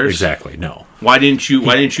 $5? Exactly, no. Why didn't you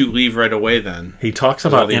leave right away then? He talks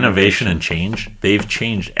about innovation and change. They've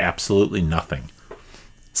changed absolutely nothing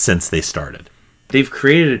since they started. They've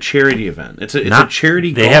created a charity event. It's a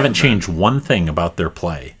charity golf They haven't event. changed one thing about their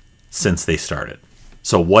play since they started.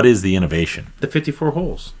 So what is the innovation? The 54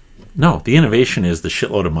 holes. No, the innovation is the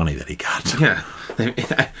shitload of money that he got. Yeah.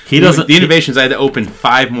 He doesn't. The innovations, I had to open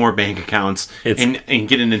 5 more bank accounts and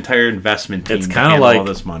get an entire investment team. It's kind of like, all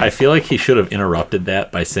this money. I feel like he should have interrupted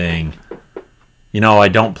that by saying, I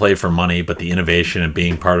don't play for money, but the innovation and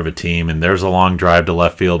being part of a team, and there's a long drive to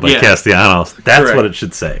left field by Castellanos. That's correct. What it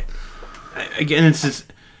should say. Again, it's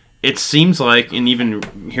just, it seems like, and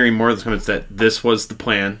even hearing more of the comments, that this was the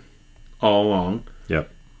plan all along.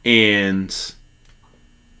 Yep. And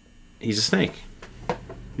he's a snake.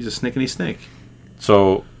 He's a snickety snake.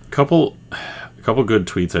 So, a couple good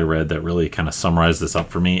tweets I read that really kind of summarized this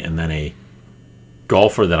up for me, and then a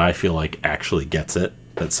golfer that I feel like actually gets it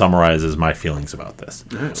that summarizes my feelings about this.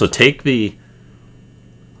 Nice. So take the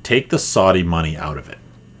Saudi money out of it,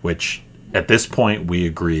 which at this point we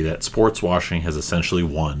agree that sports washing has essentially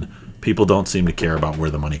won. People don't seem to care about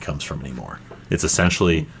where the money comes from anymore. It's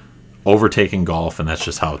essentially overtaking golf, and that's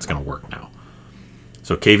just how it's going to work now.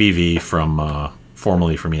 So KVV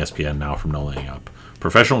formerly from ESPN, now from No Laying Up.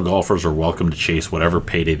 Professional golfers are welcome to chase whatever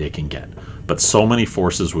payday they can get, but so many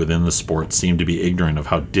forces within the sport seem to be ignorant of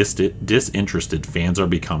how disinterested fans are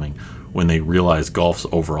becoming when they realize golf's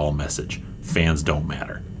overall message. Fans don't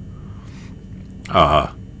matter.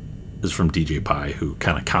 This is from DJ Pie, who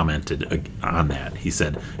kind of commented on that. He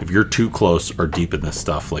said, if you're too close or deep in this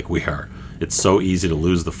stuff like we are, it's so easy to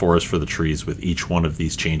lose the forest for the trees with each one of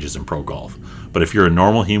these changes in pro golf. But if you're a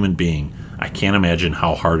normal human being, I can't imagine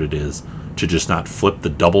how hard it is to just not flip the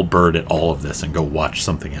double bird at all of this and go watch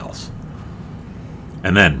something else.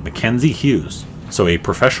 And then Mackenzie Hughes, so a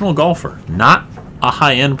professional golfer, not a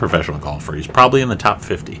high-end professional golfer. He's probably in the top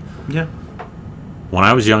 50. Yeah. When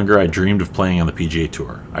I was younger, I dreamed of playing on the PGA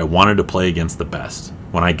Tour. I wanted to play against the best.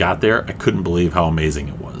 When I got there, I couldn't believe how amazing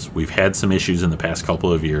it was. We've had some issues in the past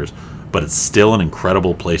couple of years, but it's still an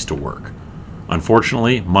incredible place to work.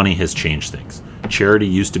 Unfortunately, money has changed things. Charity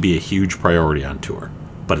used to be a huge priority on tour,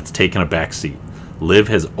 but it's taken a back seat. LIV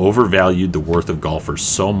has overvalued the worth of golfers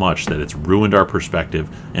so much that it's ruined our perspective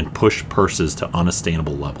and pushed purses to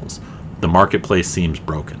unattainable levels. The marketplace seems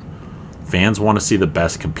broken. Fans want to see the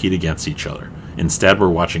best compete against each other. Instead, we're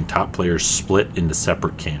watching top players split into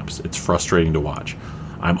separate camps. It's frustrating to watch.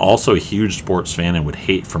 I'm also a huge sports fan and would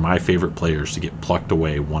hate for my favorite players to get plucked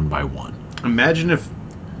away one by one. Imagine if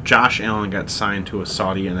Josh Allen got signed to a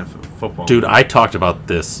Saudi NFL football. Dude, I talked about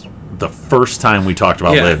this the first time we talked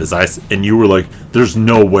about LIV, and you were like, "There's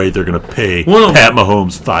no way they're going to pay Pat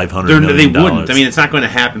Mahomes $500 million." They wouldn't. I mean, it's not going to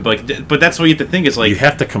happen. But that's what you have to think is like you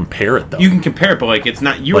have to compare it though. You can compare it, but like it's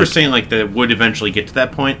not. You were saying like that it would eventually get to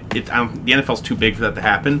that point. The NFL's too big for that to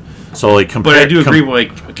happen. So like, but I do agree with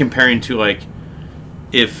like comparing to like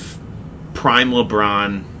if prime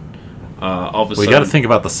LeBron. All of a sudden, we got to think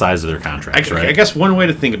about the size of their contracts, right? I guess one way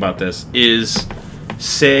to think about this is,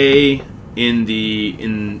 say in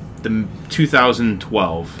the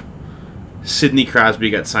 2012, Sidney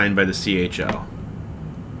Crosby got signed by the CHL,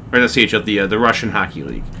 or not CHL, the Russian Hockey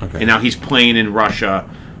League, and now he's playing in Russia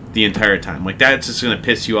the entire time. Like, that's just going to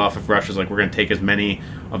piss you off if Russia's like, we're going to take as many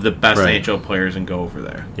of the best Right. NHL players and go over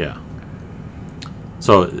there. Yeah.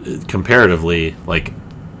 So, comparatively, like,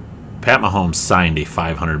 Pat Mahomes signed a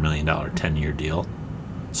 $500 million 10-year deal.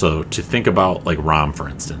 So, to think about, like, Rom, for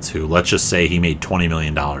instance, who, let's just say he made $20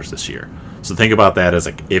 million this year. So, think about that as,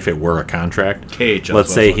 like, if it were a contract. KHL.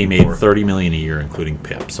 Let's say he made $30 million a year, including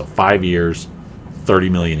PIP. So, 5 years, $30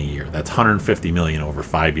 million a year. That's $150 million over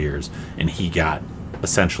 5 years. And he got,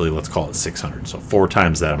 essentially, let's call it $600. So, 4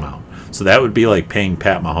 times that amount. So, that would be like paying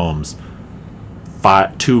Pat Mahomes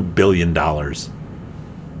 $2 billion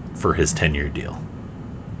for his 10-year deal.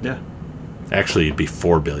 Yeah. Actually, it'd be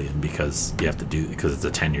 $4 billion because you have to do because it's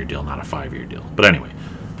a 10-year deal, not a 5-year deal. But anyway,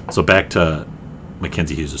 so back to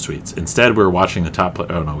Mackenzie Hughes' tweets. Instead, we're watching the top.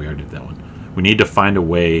 Oh no, we already did that one. We need to find a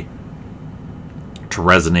way to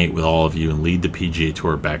resonate with all of you and lead the PGA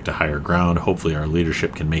Tour back to higher ground. Hopefully, our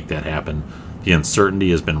leadership can make that happen. The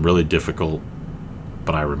uncertainty has been really difficult,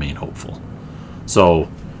 but I remain hopeful. So,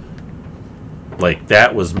 like,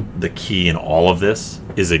 that was the key in all of this,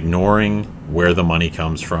 is ignoring where the money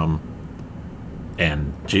comes from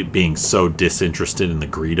and being so disinterested in the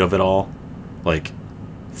greed of it all. Like,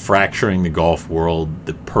 fracturing the golf world,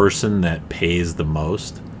 the person that pays the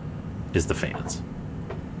most is the fans.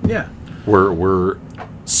 Yeah. We're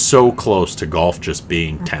so close to golf just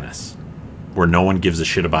being tennis, where no one gives a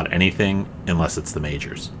shit about anything unless it's the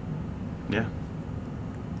majors. Yeah.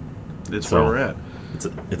 That's where we're at.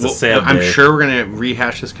 It's a sad I'm day. sure we're going to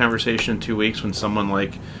rehash this conversation in 2 weeks when someone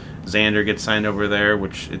like Xander gets signed over there,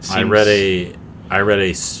 which it seems... I read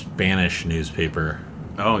a Spanish newspaper.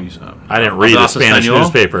 Oh, you saw... I didn't read a Spanish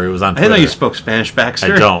newspaper. It was on I Twitter. didn't know you spoke Spanish,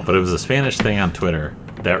 Baxter. I don't, but it was a Spanish thing on Twitter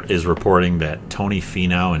that is reporting that Tony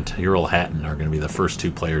Finau and Tyrrell Hatton are going to be the first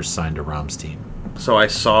 2 players signed to Rahm's team. So I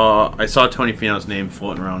saw Tony Finau's name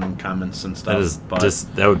floating around in comments and stuff.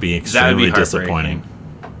 That would be extremely disappointing.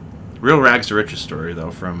 Real rags to riches story,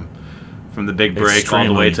 though, from the big break all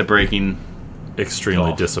the way to breaking. Extremely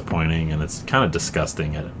golf. Disappointing, and it's kind of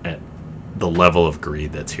disgusting at the level of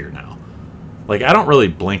greed that's here now. Like, I don't really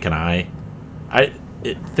blink an eye.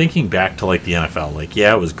 Thinking back to, like, the NFL, like,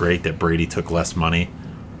 yeah, it was great that Brady took less money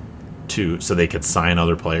so they could sign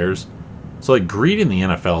other players. So, like, greed in the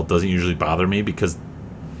NFL doesn't usually bother me because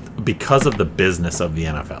of the business of the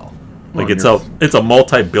NFL. Like, it's a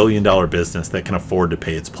multi-billion-dollar business that can afford to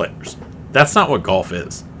pay its players. That's not what golf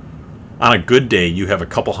is. On a good day, you have a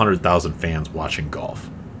couple 100,000 fans watching golf.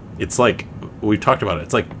 It's like, we've talked about it,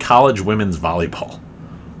 it's like college women's volleyball.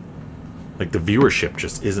 Like, the viewership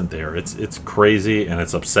just isn't there. It's crazy and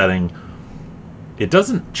it's upsetting. It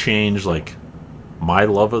doesn't change, like, my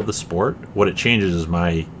love of the sport. What it changes is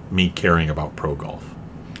me caring about pro golf.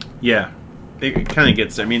 Yeah. It kind of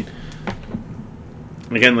gets... I mean,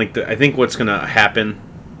 again, like, I think what's going to happen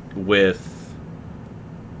with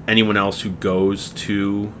anyone else who goes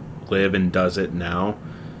to live and does it now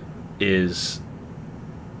is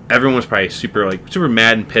everyone was probably super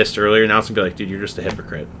mad and pissed earlier. Now it's gonna be like, dude, you're just a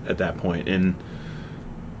hypocrite at that point. And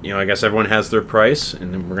I guess everyone has their price,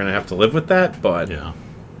 and we're gonna have to live with that. But yeah,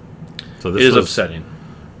 so this is upsetting.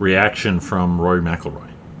 Reaction from Rory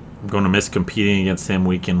McIlroy. I'm going to miss competing against him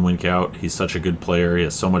week in, week out. He's such a good player. He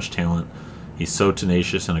has so much talent. He's so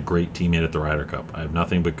tenacious and a great teammate at the Ryder Cup. I have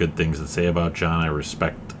nothing but good things to say about John. I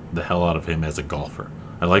respect the hell out of him as a golfer.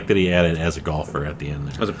 I like that he added as a golfer at the end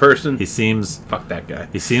there. As a person, fuck that guy.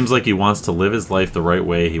 He seems like he wants to live his life the right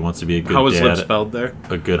way. He wants to be a good dad. How is lip spelled there?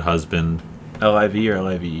 A good husband. L-I-V or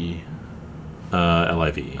L-I-V-E?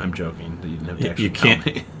 L-I-V-E. I'm joking. You didn't have to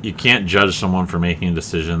actually you can't judge someone for making a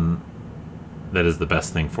decision that is the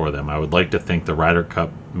best thing for them. I would like to think the Ryder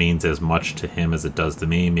Cup means as much to him as it does to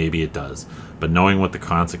me. Maybe it does. But knowing what the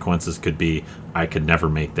consequences could be, I could never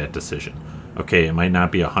make that decision. Okay, it might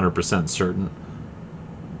not be 100% certain,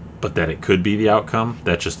 but that it could be the outcome,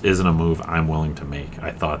 that just isn't a move I'm willing to make.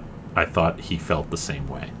 I thought he felt the same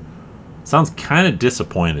way. Sounds kind of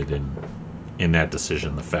disappointed in that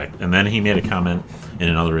decision, the fact. And then he made a comment in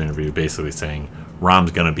another interview basically saying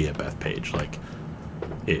Rahm's going to be at Bethpage. Like,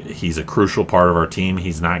 he's a crucial part of our team.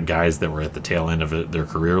 He's not guys that were at the tail end of their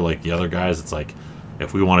career like the other guys. It's like,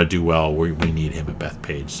 if we want to do well, we need him at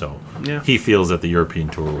Bethpage. So yeah. He feels that the European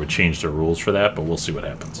Tour would change their rules for that, but we'll see what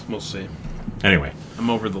happens. We'll see. Anyway.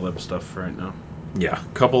 I'm over the lip stuff right now. Yeah,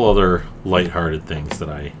 a couple other lighthearted things that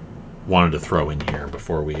I wanted to throw in here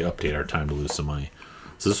before we update our time to lose some money.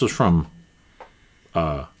 So this was from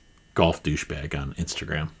Golf Douchebag on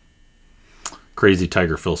Instagram. Crazy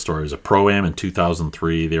Tiger Phil story. It was a Pro-Am in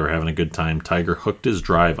 2003. They were having a good time. Tiger hooked his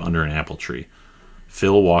drive under an apple tree.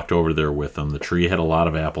 Phil walked over there with him. The tree had a lot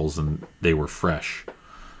of apples, and they were fresh.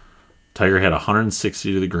 Tiger had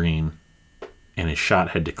 160 to the green, and his shot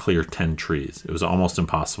had to clear 10 trees. It was almost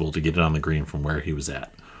impossible to get it on the green from where he was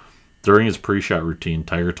at. During his pre-shot routine,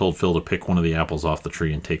 Tiger told Phil to pick one of the apples off the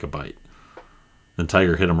tree and take a bite. Then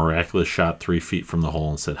Tiger hit a miraculous shot 3 feet from the hole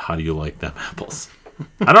and said, "How do you like them apples?"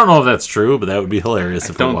 I don't know if that's true, but that would be hilarious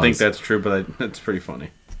if it was. I don't think that's true, but that's pretty funny.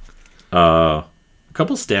 A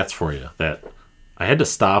couple stats for you that I had to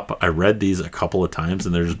stop. I read these a couple of times,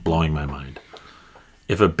 and they're just blowing my mind.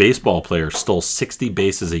 If a baseball player stole 60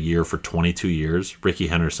 bases a year for 22 years, Rickey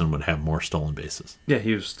Henderson would have more stolen bases. Yeah,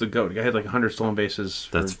 he was the GOAT. I had like 100 stolen bases.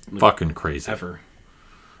 That's fucking crazy. Ever.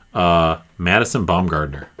 Madison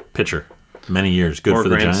Bumgarner, pitcher, many years, good More for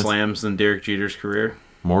the Grand Giants. Slams than Derek Jeter's career.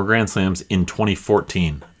 More Grand Slams in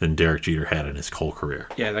 2014 than Derek Jeter had in his whole career.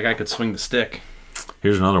 Yeah, that guy could swing the stick.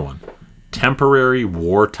 Here's another one. Temporary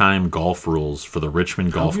wartime golf rules for the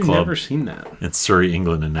Richmond Golf Club. I've never seen that. In Surrey,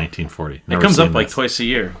 England in 1940. It comes up like twice a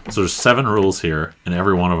year. So there's 7 rules here, and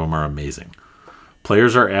every one of them are amazing.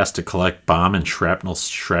 Players are asked to collect bomb and shrapnel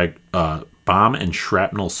splinters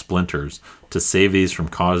to save these from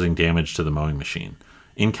causing damage to the mowing machine.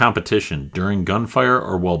 In competition, during gunfire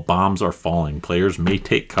or while bombs are falling, players may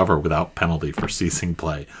take cover without penalty for ceasing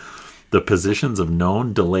play. The positions of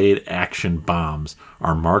known delayed action bombs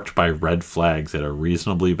are marked by red flags at a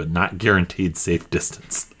reasonably but not guaranteed safe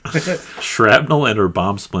distance. Shrapnel and or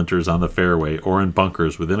bomb splinters on the fairway or in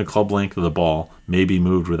bunkers within a club length of the ball may be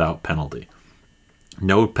moved without penalty.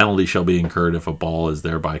 No penalty shall be incurred if a ball is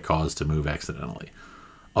thereby caused to move accidentally.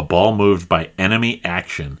 A ball moved by enemy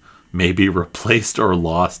action may be replaced or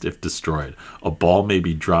lost if destroyed. A ball may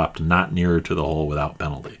be dropped not nearer to the hole without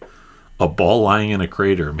penalty. A ball lying in a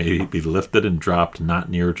crater may be lifted and dropped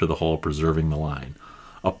not near to the hole, preserving the line.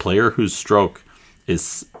 A player whose stroke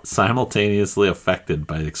is simultaneously affected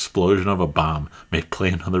by the explosion of a bomb may play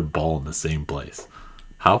another ball in the same place.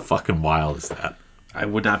 How fucking wild is that? I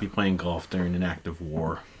would not be playing golf during an active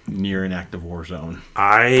war, near an active war zone.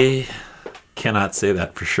 I cannot say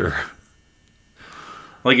that for sure.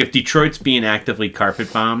 Like if Detroit's being actively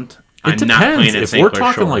carpet bombed, It I'm depends. not playing at If St. we're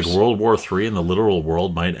Clair talking like Shores. World War III and the literal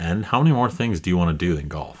world might end, how many more things do you want to do than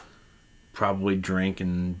golf? Probably drink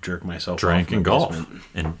and jerk myself off. Drink in and my golf. basement.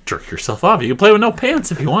 And jerk yourself off. You can play with no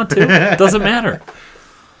pants if you want to. It doesn't matter.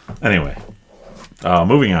 Anyway,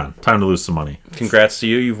 moving on. Time to lose some money. Congrats to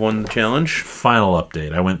you. You've won the challenge. Final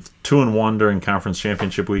update. I went 2-1 during conference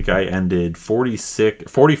championship week. I ended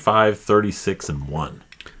 45, 36, and 1.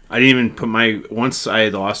 I didn't even put my... Once I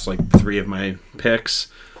had lost like 3 of my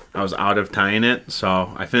picks, I was out of tying it,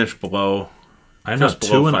 so I finished below... I know just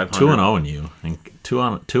below 500. 2-0 in you. And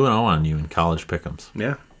 2-0 on you in college pick'ems.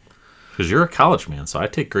 Yeah. Because you're a college man, so I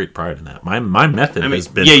take great pride in that. My method has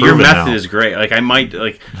been yeah, your proven method now. is great. Like I might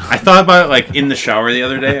I thought about it like in the shower the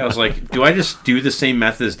other day. I was like, do I just do the same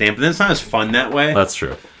method as Dan? But then it's not as fun that way. That's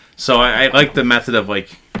true. So I like the method of like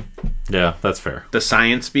Yeah, that's fair. the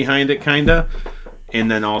science behind it, kinda,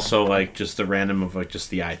 and then also like just the random of like just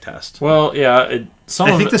the eye test. Well, yeah.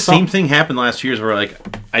 I think the same thing happened last year. Is where like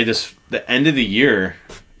the end of the year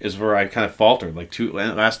is where I kind of faltered. Like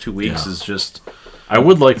last 2 weeks is just. I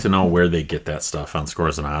would like to know where they get that stuff on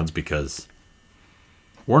Scores and Odds because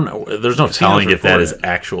there's no telling if that is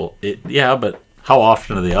actual. Yeah, but how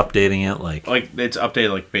often are they updating it? Like it's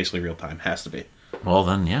updated like basically real time. Has to be. Well,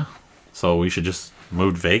 then yeah. So we should just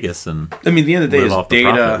move to Vegas and. I mean, the end of the day live is off the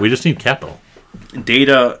data. profit. We just need capital.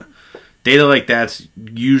 Data like that's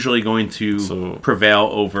usually going to prevail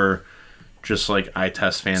over just like eye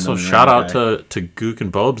test fandom. So shout out to Gook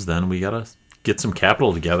and Bobes. Then we gotta get some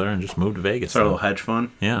capital together and just move to Vegas. Start a little hedge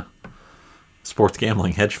fund. Yeah, sports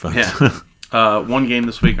gambling hedge fund. Yeah. One game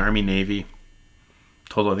this week, Army Navy.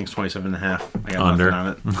 Total I think it's 27.5. I got under.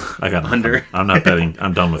 nothing on it. I got nothing. Under. I'm not betting.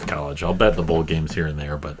 I'm done with college. I'll bet the bowl games here and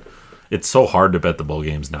there, but it's so hard to bet the bowl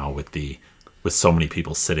games now with so many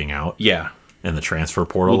people sitting out. Yeah. In the transfer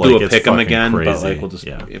portal. We'll do it's a pick 'em fucking again, crazy. but like we'll just.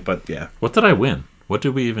 Yeah. But yeah. What did I win? What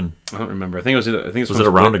did we even? I don't remember. I think it was. Was it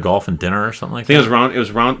a round of golf and dinner or something like that? I think it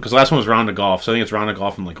was round because the last one was round of golf. So I think it's round of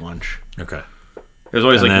golf and like lunch. Okay. There's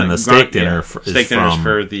always and like then the steak dinner. Steak dinner is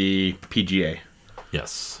for the PGA.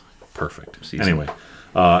 Yes. Perfect. Season. Anyway,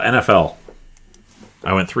 NFL.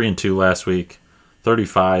 I went 3-2 last week.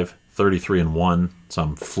 35, 33 and 1. So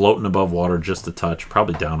I'm floating above water just a touch.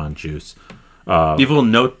 Probably down on juice. You have a little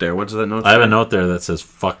note there. What's that note? I have a note there that says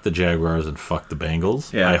 "fuck the Jaguars" and "fuck the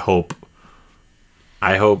Bengals." Yeah. I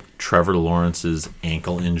hope Trevor Lawrence's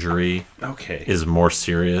ankle injury is more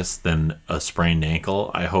serious than a sprained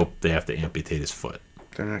ankle. I hope they have to amputate his foot.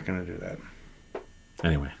 They're not going to do that.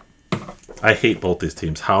 Anyway, I hate both these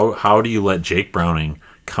teams. How do you let Jake Browning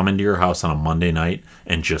come into your house on a Monday night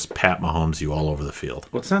and just Pat Mahomes you all over the field.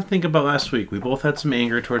 Let's not think about last week. We both had some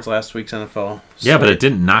anger towards last week's NFL. Yeah, but it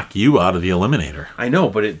didn't knock you out of the eliminator. I know,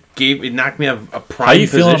 but it knocked me out of a prime How are you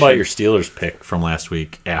feeling position. about your Steelers pick from last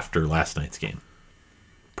week after last night's game?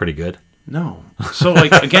 Pretty good? No. So,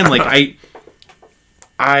 again,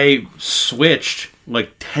 I switched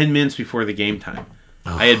 10 minutes before the game time.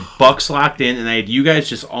 Oh. I had Bucks locked in, and I had you guys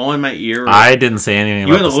just all in my ear. I didn't say anything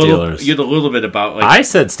about the Steelers. You had a little bit about... I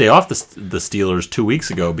said stay off the Steelers 2 weeks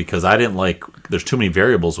ago because I didn't there's too many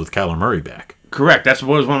variables with Kyler Murray back. Correct. That's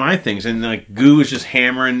what was one of my things. And Goo was just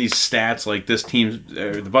hammering these stats this team,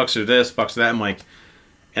 the Bucks are this, Bucks are that. I'm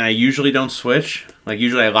and I usually don't switch.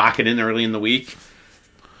 Usually I lock it in early in the week.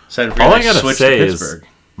 So all I gotta say is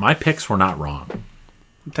my picks were not wrong.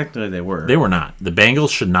 Technically, they were. They were not. The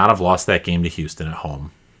Bengals should not have lost that game to Houston at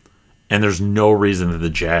home. And there's no reason that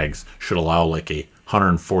the Jags should allow a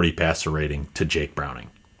 140 passer rating to Jake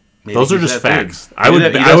Browning. Maybe those are just facts. Big. I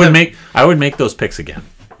would make those picks again.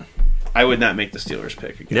 I would not make the Steelers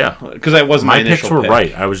pick again. Yeah, because I wasn't my picks were pick.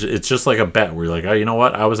 right. It's just like a bet where you're oh, you know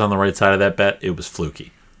what? I was on the right side of that bet. It was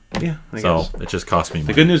fluky. Yeah, so it just cost me money.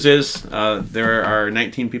 The good news is there are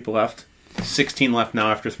 19 people left. 16 left now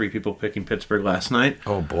after 3 people picking Pittsburgh last night.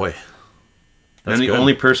 Oh, boy. I'm the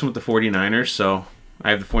only person with the 49ers, so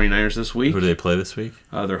I have the 49ers this week. Who do they play this week?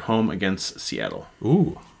 They're home against Seattle.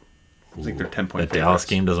 Ooh. I think they're 10-point favorites. That Dallas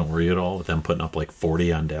game doesn't worry you at all with them putting up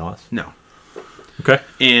 40 on Dallas? No. Okay.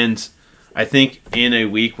 And I think in a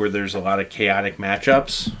week where there's a lot of chaotic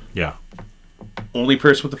matchups, yeah, only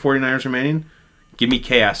person with the 49ers remaining, give me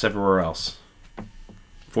chaos everywhere else.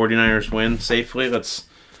 49ers win safely. Let's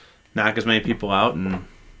knock as many people out and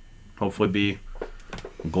hopefully be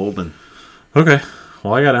golden. Okay.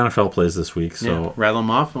 Well, I got NFL plays this week, so rattle them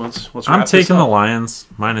off. Let's I'm taking the Lions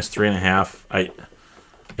 -3.5. I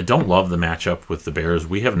don't love the matchup with the Bears.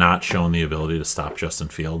 We have not shown the ability to stop Justin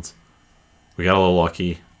Fields. We got a little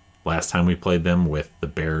lucky last time we played them with the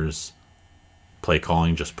Bears play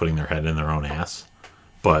calling just putting their head in their own ass.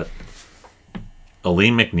 But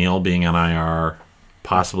Aleem McNeil being on IR,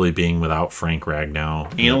 possibly being without Frank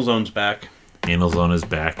Ragnow. Anal Zone's back. Anal Zone is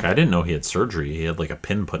back. I didn't know he had surgery. He had a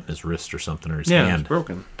pin put in his wrist or something, or his hand. Yeah, it's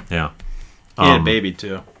broken. Yeah. He had a baby,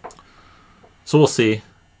 too. So we'll see.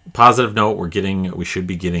 Positive note, we should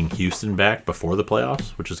be getting Houston back before the playoffs,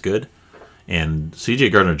 which is good. And C.J.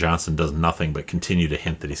 Gardner-Johnson does nothing but continue to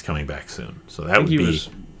hint that he's coming back soon. So that would be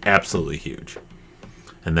absolutely huge.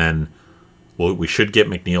 And then we should get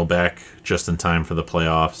McNeil back just in time for the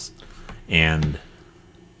playoffs. And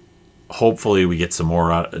hopefully we get a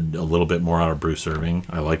little bit more out of Bruce Irving.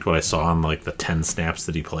 I liked what I saw on the 10 snaps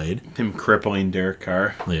that he played. Him crippling Derek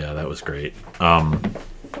Carr. Yeah, that was great.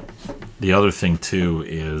 The other thing, too,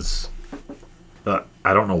 is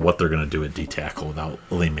I don't know what they're going to do at D-tackle without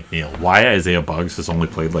Aleem McNeil. Why Isaiah Buggs has only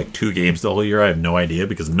played 2 games the whole year, I have no idea,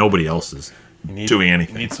 because nobody else is doing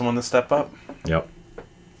anything. You need someone to step up. Yep.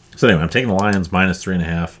 So anyway, I'm taking the Lions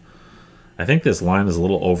 -3.5. I think this line is a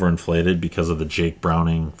little overinflated because of the Jake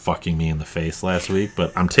Browning fucking me in the face last week,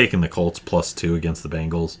 but I'm taking the Colts +2 against the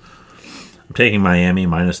Bengals. I'm taking Miami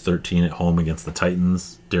 -13 at home against the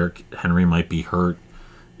Titans. Derrick Henry might be hurt,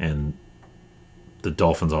 and the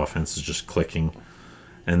Dolphins' offense is just clicking.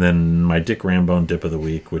 And then my Dick Rambone dip of the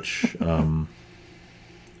week, which,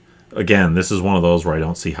 again, this is one of those where I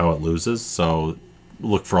don't see how it loses, so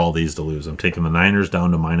look for all these to lose. I'm taking the Niners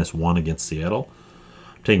down to -1 against Seattle.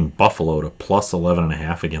 I'm taking Buffalo to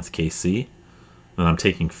 +11.5 against KC. And I'm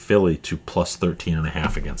taking Philly to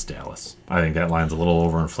 +13.5 against Dallas. I think that line's a little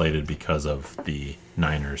overinflated because of the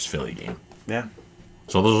Niners-Philly game. Yeah.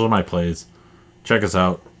 So those are my plays. Check us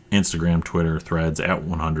out. Instagram, Twitter, Threads,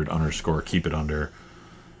 @100_keep it under.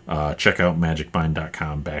 Check out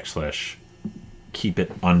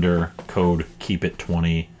magicbind.com/keep-it-under, code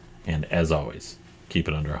keep-it20, and as always, keep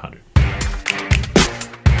it under 100.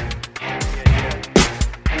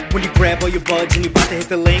 When you grab all your buds and you about to hit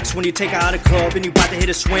the links, when you take out a club and you about to hit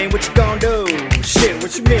a swing, what you gonna do? Shit,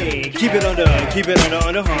 what you mean? Keep it under 100, keep it under,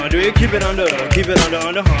 under 100, keep it under 100, keep it under,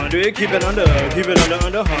 under 100, keep it under 100,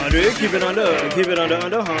 keep it under,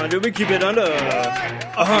 under 100, we keep it under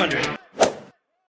 100.